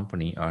of the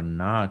company are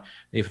not,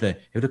 if the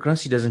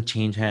currency doesn't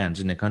change hands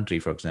in a country,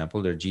 for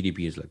example, their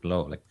GDP is like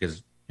low, like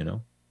because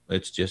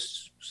it's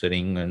just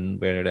sitting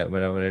and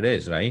wherever it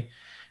is, right?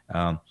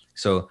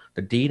 So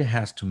the data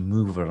has to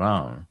move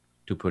around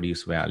to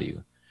produce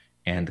value,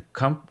 and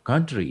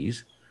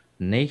countries,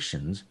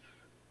 nations,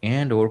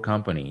 and or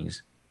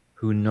companies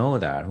who know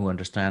that, who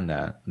understand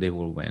that, they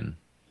will win.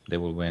 They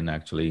will win,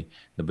 actually,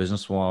 the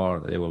business war.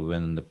 They will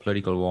win the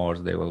political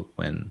wars. They will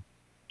win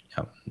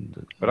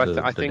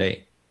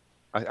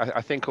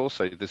I think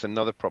also there's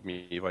another problem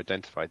you've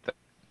identified,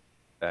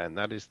 and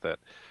that is that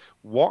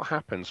what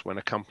happens when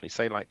a company,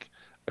 say like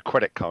a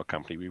credit card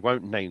company, we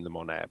won't name them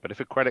on air, but if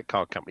a credit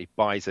card company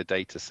buys a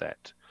data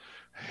set,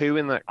 who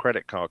in that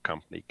credit card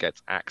company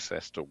gets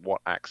access to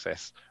what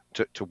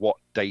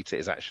data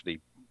is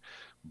actually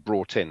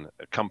brought in?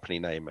 A company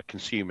name, a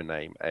consumer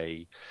name,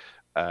 a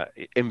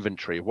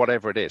inventory,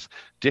 whatever it is.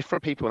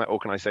 Different people in that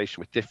organization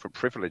with different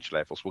privilege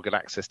levels will get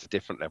access to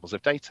different levels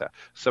of data.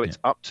 So it's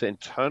up to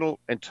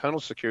internal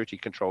security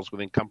controls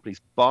within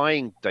companies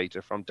buying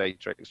data from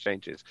data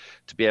exchanges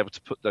to be able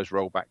to put those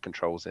rollback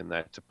controls in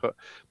there, to put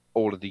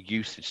all of the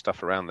usage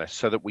stuff around there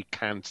so that we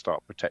can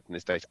start protecting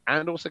this data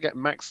and also get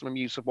maximum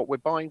use of what we're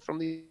buying from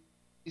these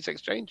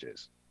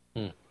exchanges.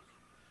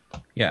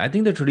 Yeah, I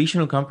think the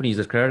traditional companies,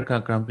 the credit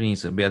card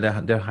companies,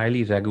 they're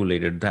highly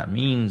regulated. That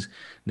means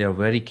they're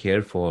very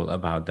careful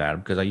about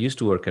that. Because I used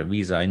to work at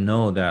Visa, I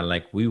know that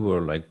like we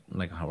were like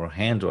our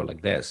hands were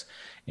like this,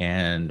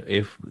 and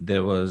if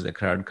there was a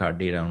credit card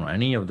data on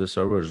any of the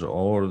servers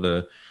or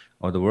the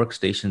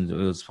workstations, it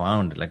was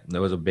found, like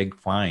there was a big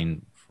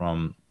fine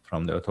from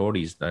the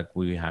authorities that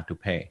we had to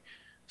pay.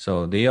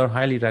 So they are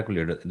highly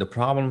regulated. The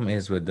problem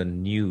is with the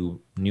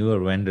newer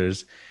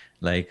vendors,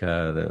 like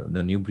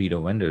the new breed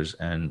of vendors,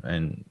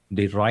 and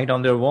they write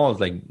on their walls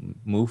like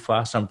move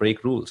fast and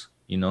break rules.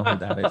 You know who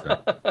that is,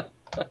 right?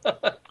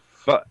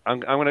 But I'm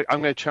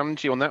gonna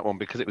challenge you on that one,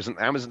 because it was an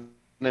Amazon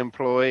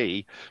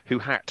employee who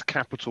hacked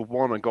Capital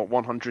One and got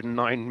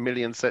 109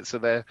 million sets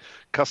of their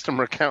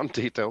customer account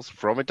details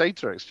from a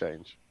data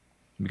exchange.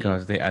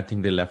 Because I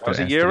think they left. That was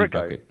a year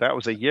ago. That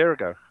was a year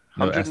ago.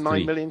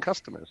 109 million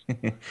customers.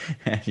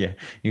 Yeah.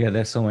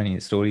 There's so many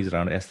stories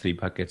around S3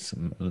 buckets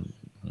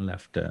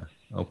left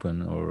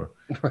open or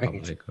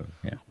public. Or,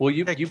 yeah. Well,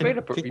 you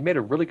made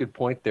a really good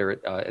point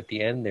there at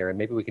the end there, and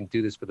maybe we can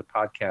do this for the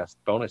podcast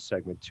bonus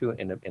segment too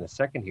in a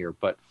second here.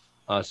 But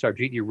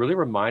Sarjeet, you really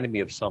reminded me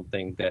of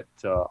something that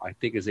I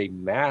think is a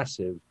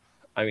massive,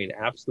 I mean,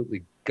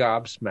 absolutely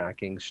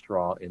gobsmacking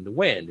straw in the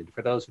wind. And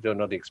for those who don't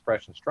know the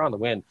expression "straw in the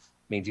wind,"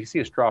 means you see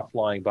a straw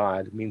flying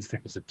by, it means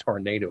there's a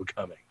tornado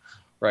coming,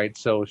 right?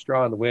 So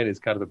straw in the wind is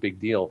kind of a big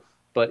deal.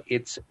 But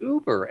it's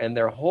Uber and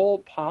their whole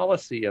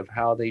policy of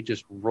how they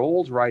just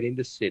rolled right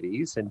into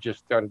cities and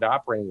just started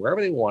operating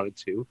wherever they wanted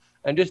to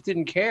and just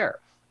didn't care.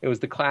 It was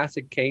the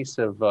classic case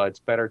of it's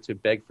better to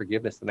beg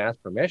forgiveness than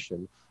ask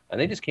permission. And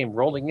they just came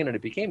rolling in, and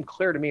it became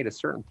clear to me at a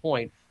certain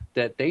point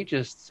that they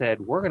just said,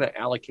 we're going to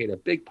allocate a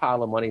big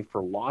pile of money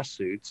for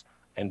lawsuits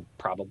and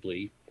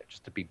probably,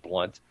 just to be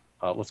blunt,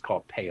 let's call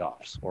it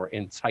payoffs or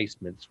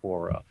enticements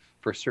for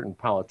certain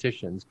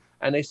politicians.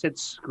 And they said,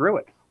 screw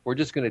it. We're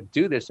just going to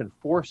do this and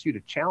force you to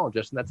challenge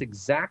us. And that's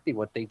exactly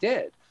what they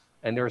did.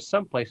 And there are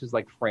some places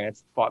like France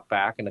that fought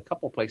back and a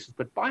couple of places,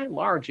 but by and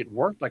large, it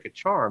worked like a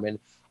charm. And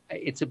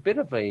it's a bit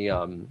of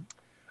an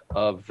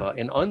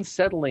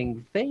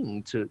unsettling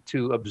thing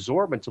to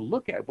absorb and to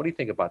look at. What do you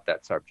think about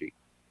that, Sarjeet?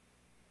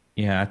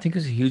 Yeah, I think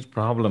it's a huge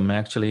problem.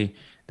 Actually,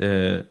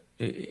 I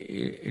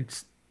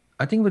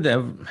think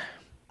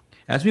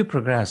as we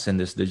progress in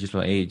this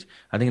digital age,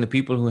 I think the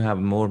people who have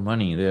more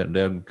money,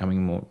 they're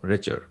becoming more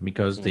richer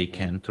because they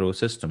can throw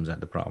systems at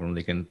the problem.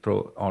 They can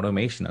throw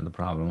automation at the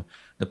problem.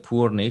 The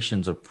poor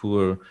nations or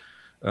poor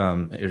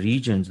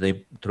regions,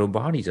 they throw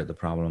bodies at the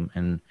problem,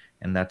 and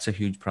that's a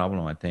huge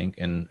problem, I think.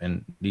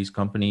 And these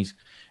companies,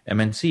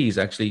 MNCs,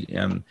 actually,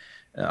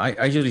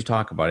 I usually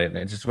talk about it.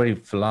 It's just very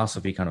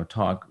philosophy kind of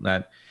talk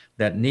that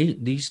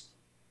these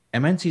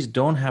MNCs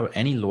don't have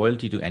any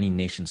loyalty to any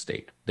nation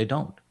state. They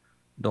don't.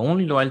 The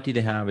only loyalty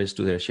they have is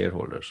to their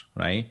shareholders,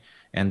 right?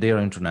 And they are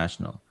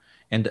international.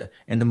 And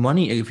the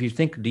money, if you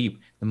think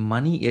deep, the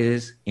money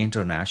is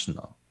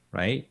international,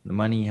 right? The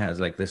money has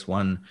like this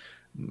one,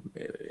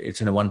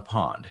 it's in a one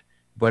pond.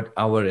 But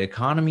our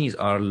economies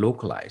are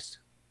localized.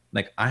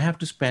 Like I have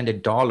to spend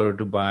 $1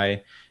 to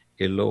buy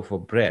a loaf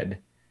of bread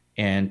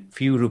and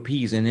few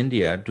rupees in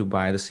India to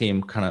buy the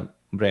same kind of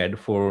bread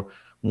for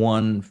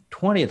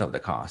 1/20th of the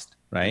cost,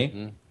 right?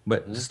 Mm-hmm.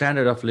 But the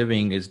standard of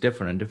living is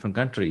different in different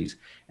countries,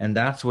 and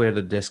that's where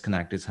the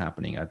disconnect is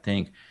happening. I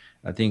think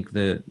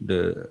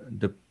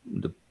the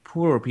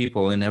poor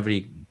people in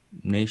every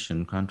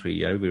nation,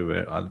 country,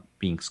 everywhere are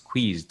being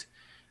squeezed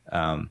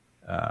out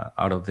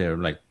of their,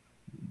 like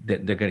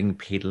they're getting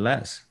paid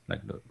less.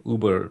 Like the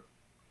Uber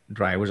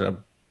drivers are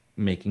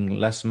making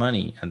less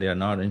money, and they are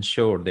not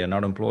insured. They are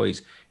not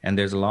employees, and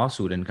there's a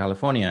lawsuit in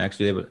California.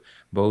 Actually,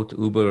 both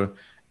Uber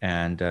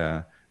and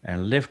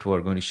Lyft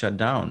were going to shut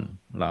down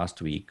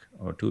last week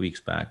or 2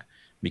 weeks back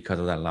because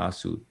of that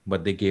lawsuit,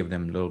 but they gave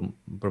them little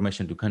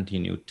permission to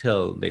continue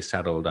till they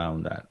settle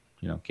down that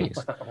case.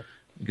 Wow.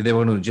 They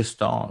were going to just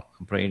stall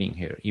operating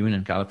here, even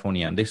in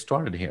California, and they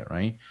started here,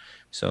 right?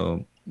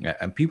 So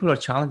and people are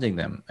challenging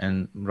them,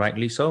 and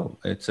rightly so.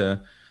 It's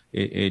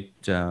it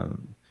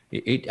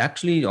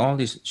actually, all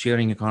this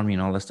sharing economy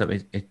and all that stuff,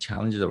 it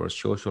challenges our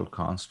social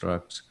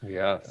constructs,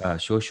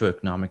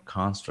 socioeconomic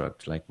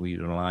constructs, like we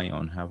rely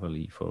on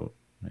heavily for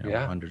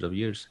hundreds of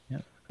years. Yeah.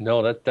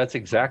 No, that's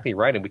exactly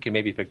right. And we can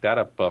maybe pick that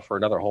up for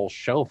another whole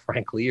show,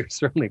 frankly, or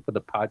certainly for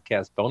the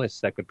podcast bonus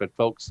segment. But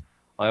folks,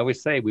 I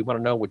always say, we want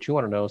to know what you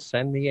want to know.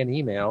 Send me an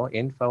email,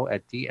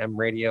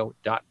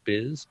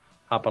 info@dmradio.biz.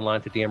 Hop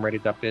online to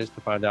dmradio.biz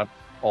to find out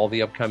all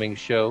the upcoming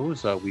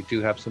shows. We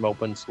do have some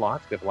open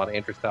slots. We have a lot of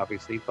interest,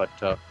 obviously, but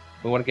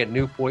we want to get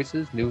new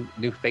voices,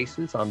 new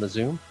faces on the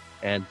Zoom.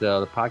 And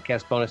the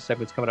podcast bonus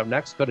segment's coming up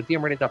next. Go to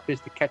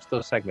dmradio.biz to catch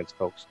those segments,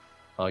 folks.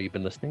 You've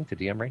been listening to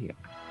DM Radio.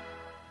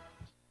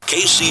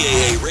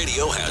 KCAA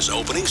Radio has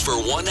openings for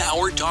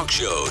 1-hour talk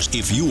shows.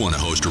 If you want to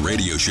host a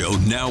radio show,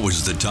 now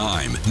is the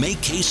time. Make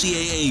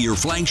KCAA your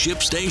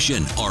flagship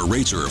station. Our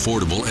rates are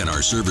affordable and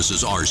our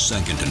services are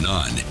second to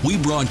none. We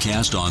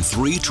broadcast on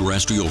 3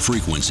 terrestrial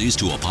frequencies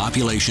to a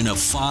population of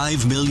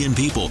 5 million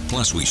people.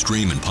 Plus, we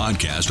stream and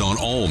podcast on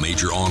all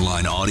major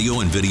online audio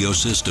and video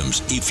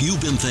systems. If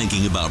you've been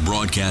thinking about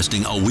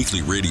broadcasting a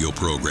weekly radio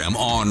program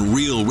on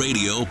Real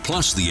Radio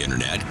plus the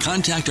Internet,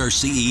 contact our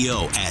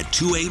CEO at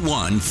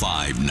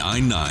 281-599-9800.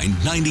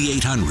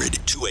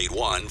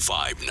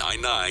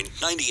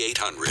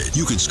 281-599-9800.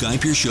 You can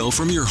Skype your show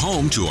from your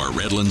home to our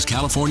Redlands,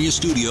 California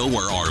studio,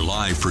 where our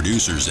live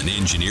producers and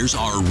engineers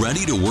are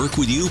ready to work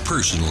with you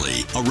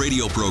personally. A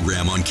radio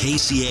program on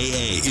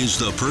KCAA is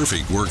the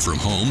perfect work from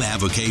home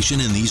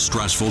avocation in these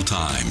stressful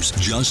times.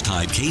 Just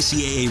type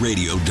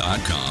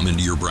kcaaradio.com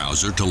into your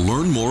browser to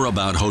learn more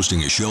about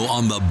hosting a show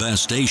on the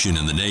best station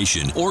in the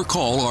nation, or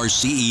call our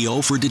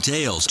CEO for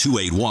details,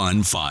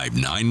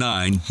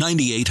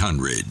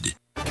 281-599-9800.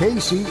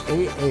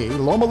 KCAA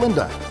Loma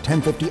Linda,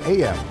 1050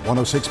 AM,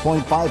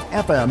 106.5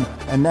 FM,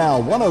 and now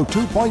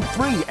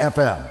 102.3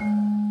 FM.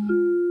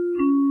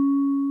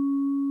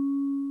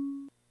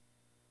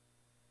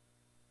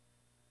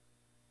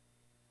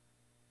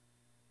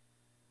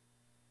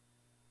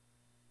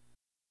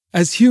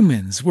 As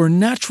humans, we're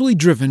naturally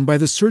driven by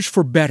the search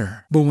for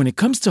better. But when it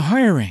comes to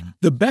hiring,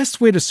 the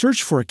best way to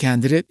search for a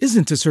candidate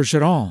isn't to search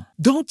at all.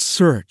 Don't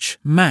search,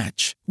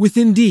 match with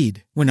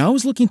Indeed. When I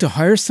was looking to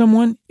hire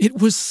someone,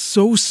 it was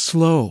so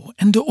slow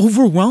and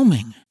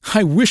overwhelming.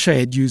 I wish I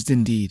had used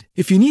Indeed.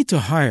 If you need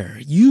to hire,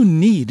 you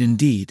need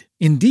Indeed.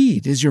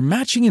 Indeed is your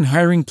matching and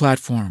hiring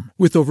platform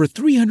with over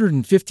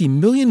 350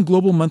 million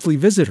global monthly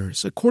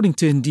visitors, according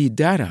to Indeed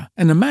data,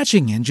 and a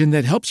matching engine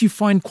that helps you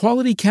find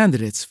quality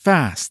candidates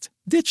fast.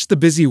 Ditch the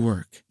busy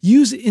work.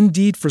 Use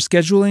Indeed for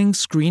scheduling,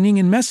 screening,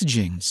 and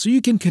messaging so you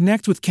can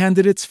connect with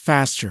candidates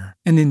faster.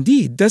 And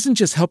Indeed doesn't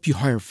just help you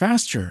hire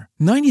faster.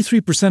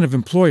 93% of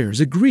employers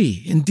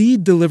agree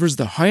Indeed delivers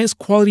the highest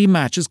quality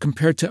matches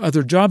compared to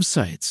other job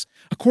sites,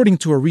 according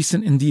to a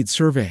recent Indeed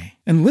survey.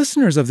 And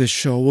listeners of this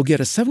show will get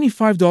a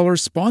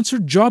 $75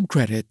 sponsored job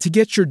credit to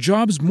get your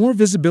jobs more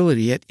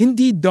visibility at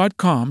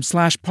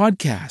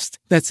Indeed.com/podcast.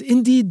 That's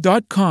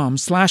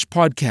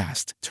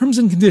Indeed.com/podcast. Terms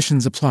and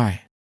conditions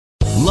apply.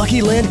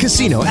 Lucky Land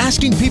Casino,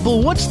 asking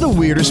people, what's the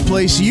weirdest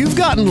place you've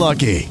gotten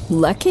lucky?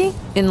 Lucky?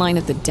 In line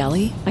at the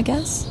deli, I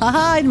guess?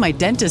 Aha, in my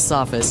dentist's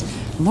office.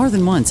 More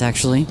than once,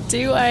 actually.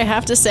 Do I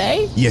have to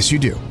say? Yes, you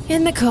do.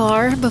 In the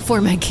car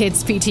before my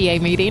kids' PTA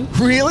meeting.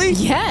 Really?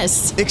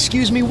 Yes.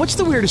 Excuse me, what's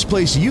the weirdest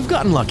place you've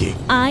gotten lucky?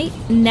 I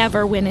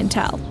never win and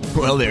tell.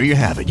 Well, there you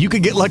have it. You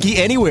can get lucky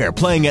anywhere,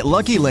 playing at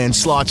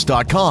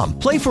LuckyLandSlots.com.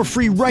 Play for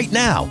free right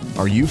now.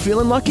 Are you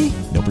feeling lucky?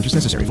 No purchase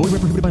necessary. Void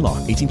where prohibited by law.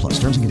 18+.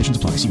 Terms and conditions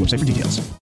apply. See website for details.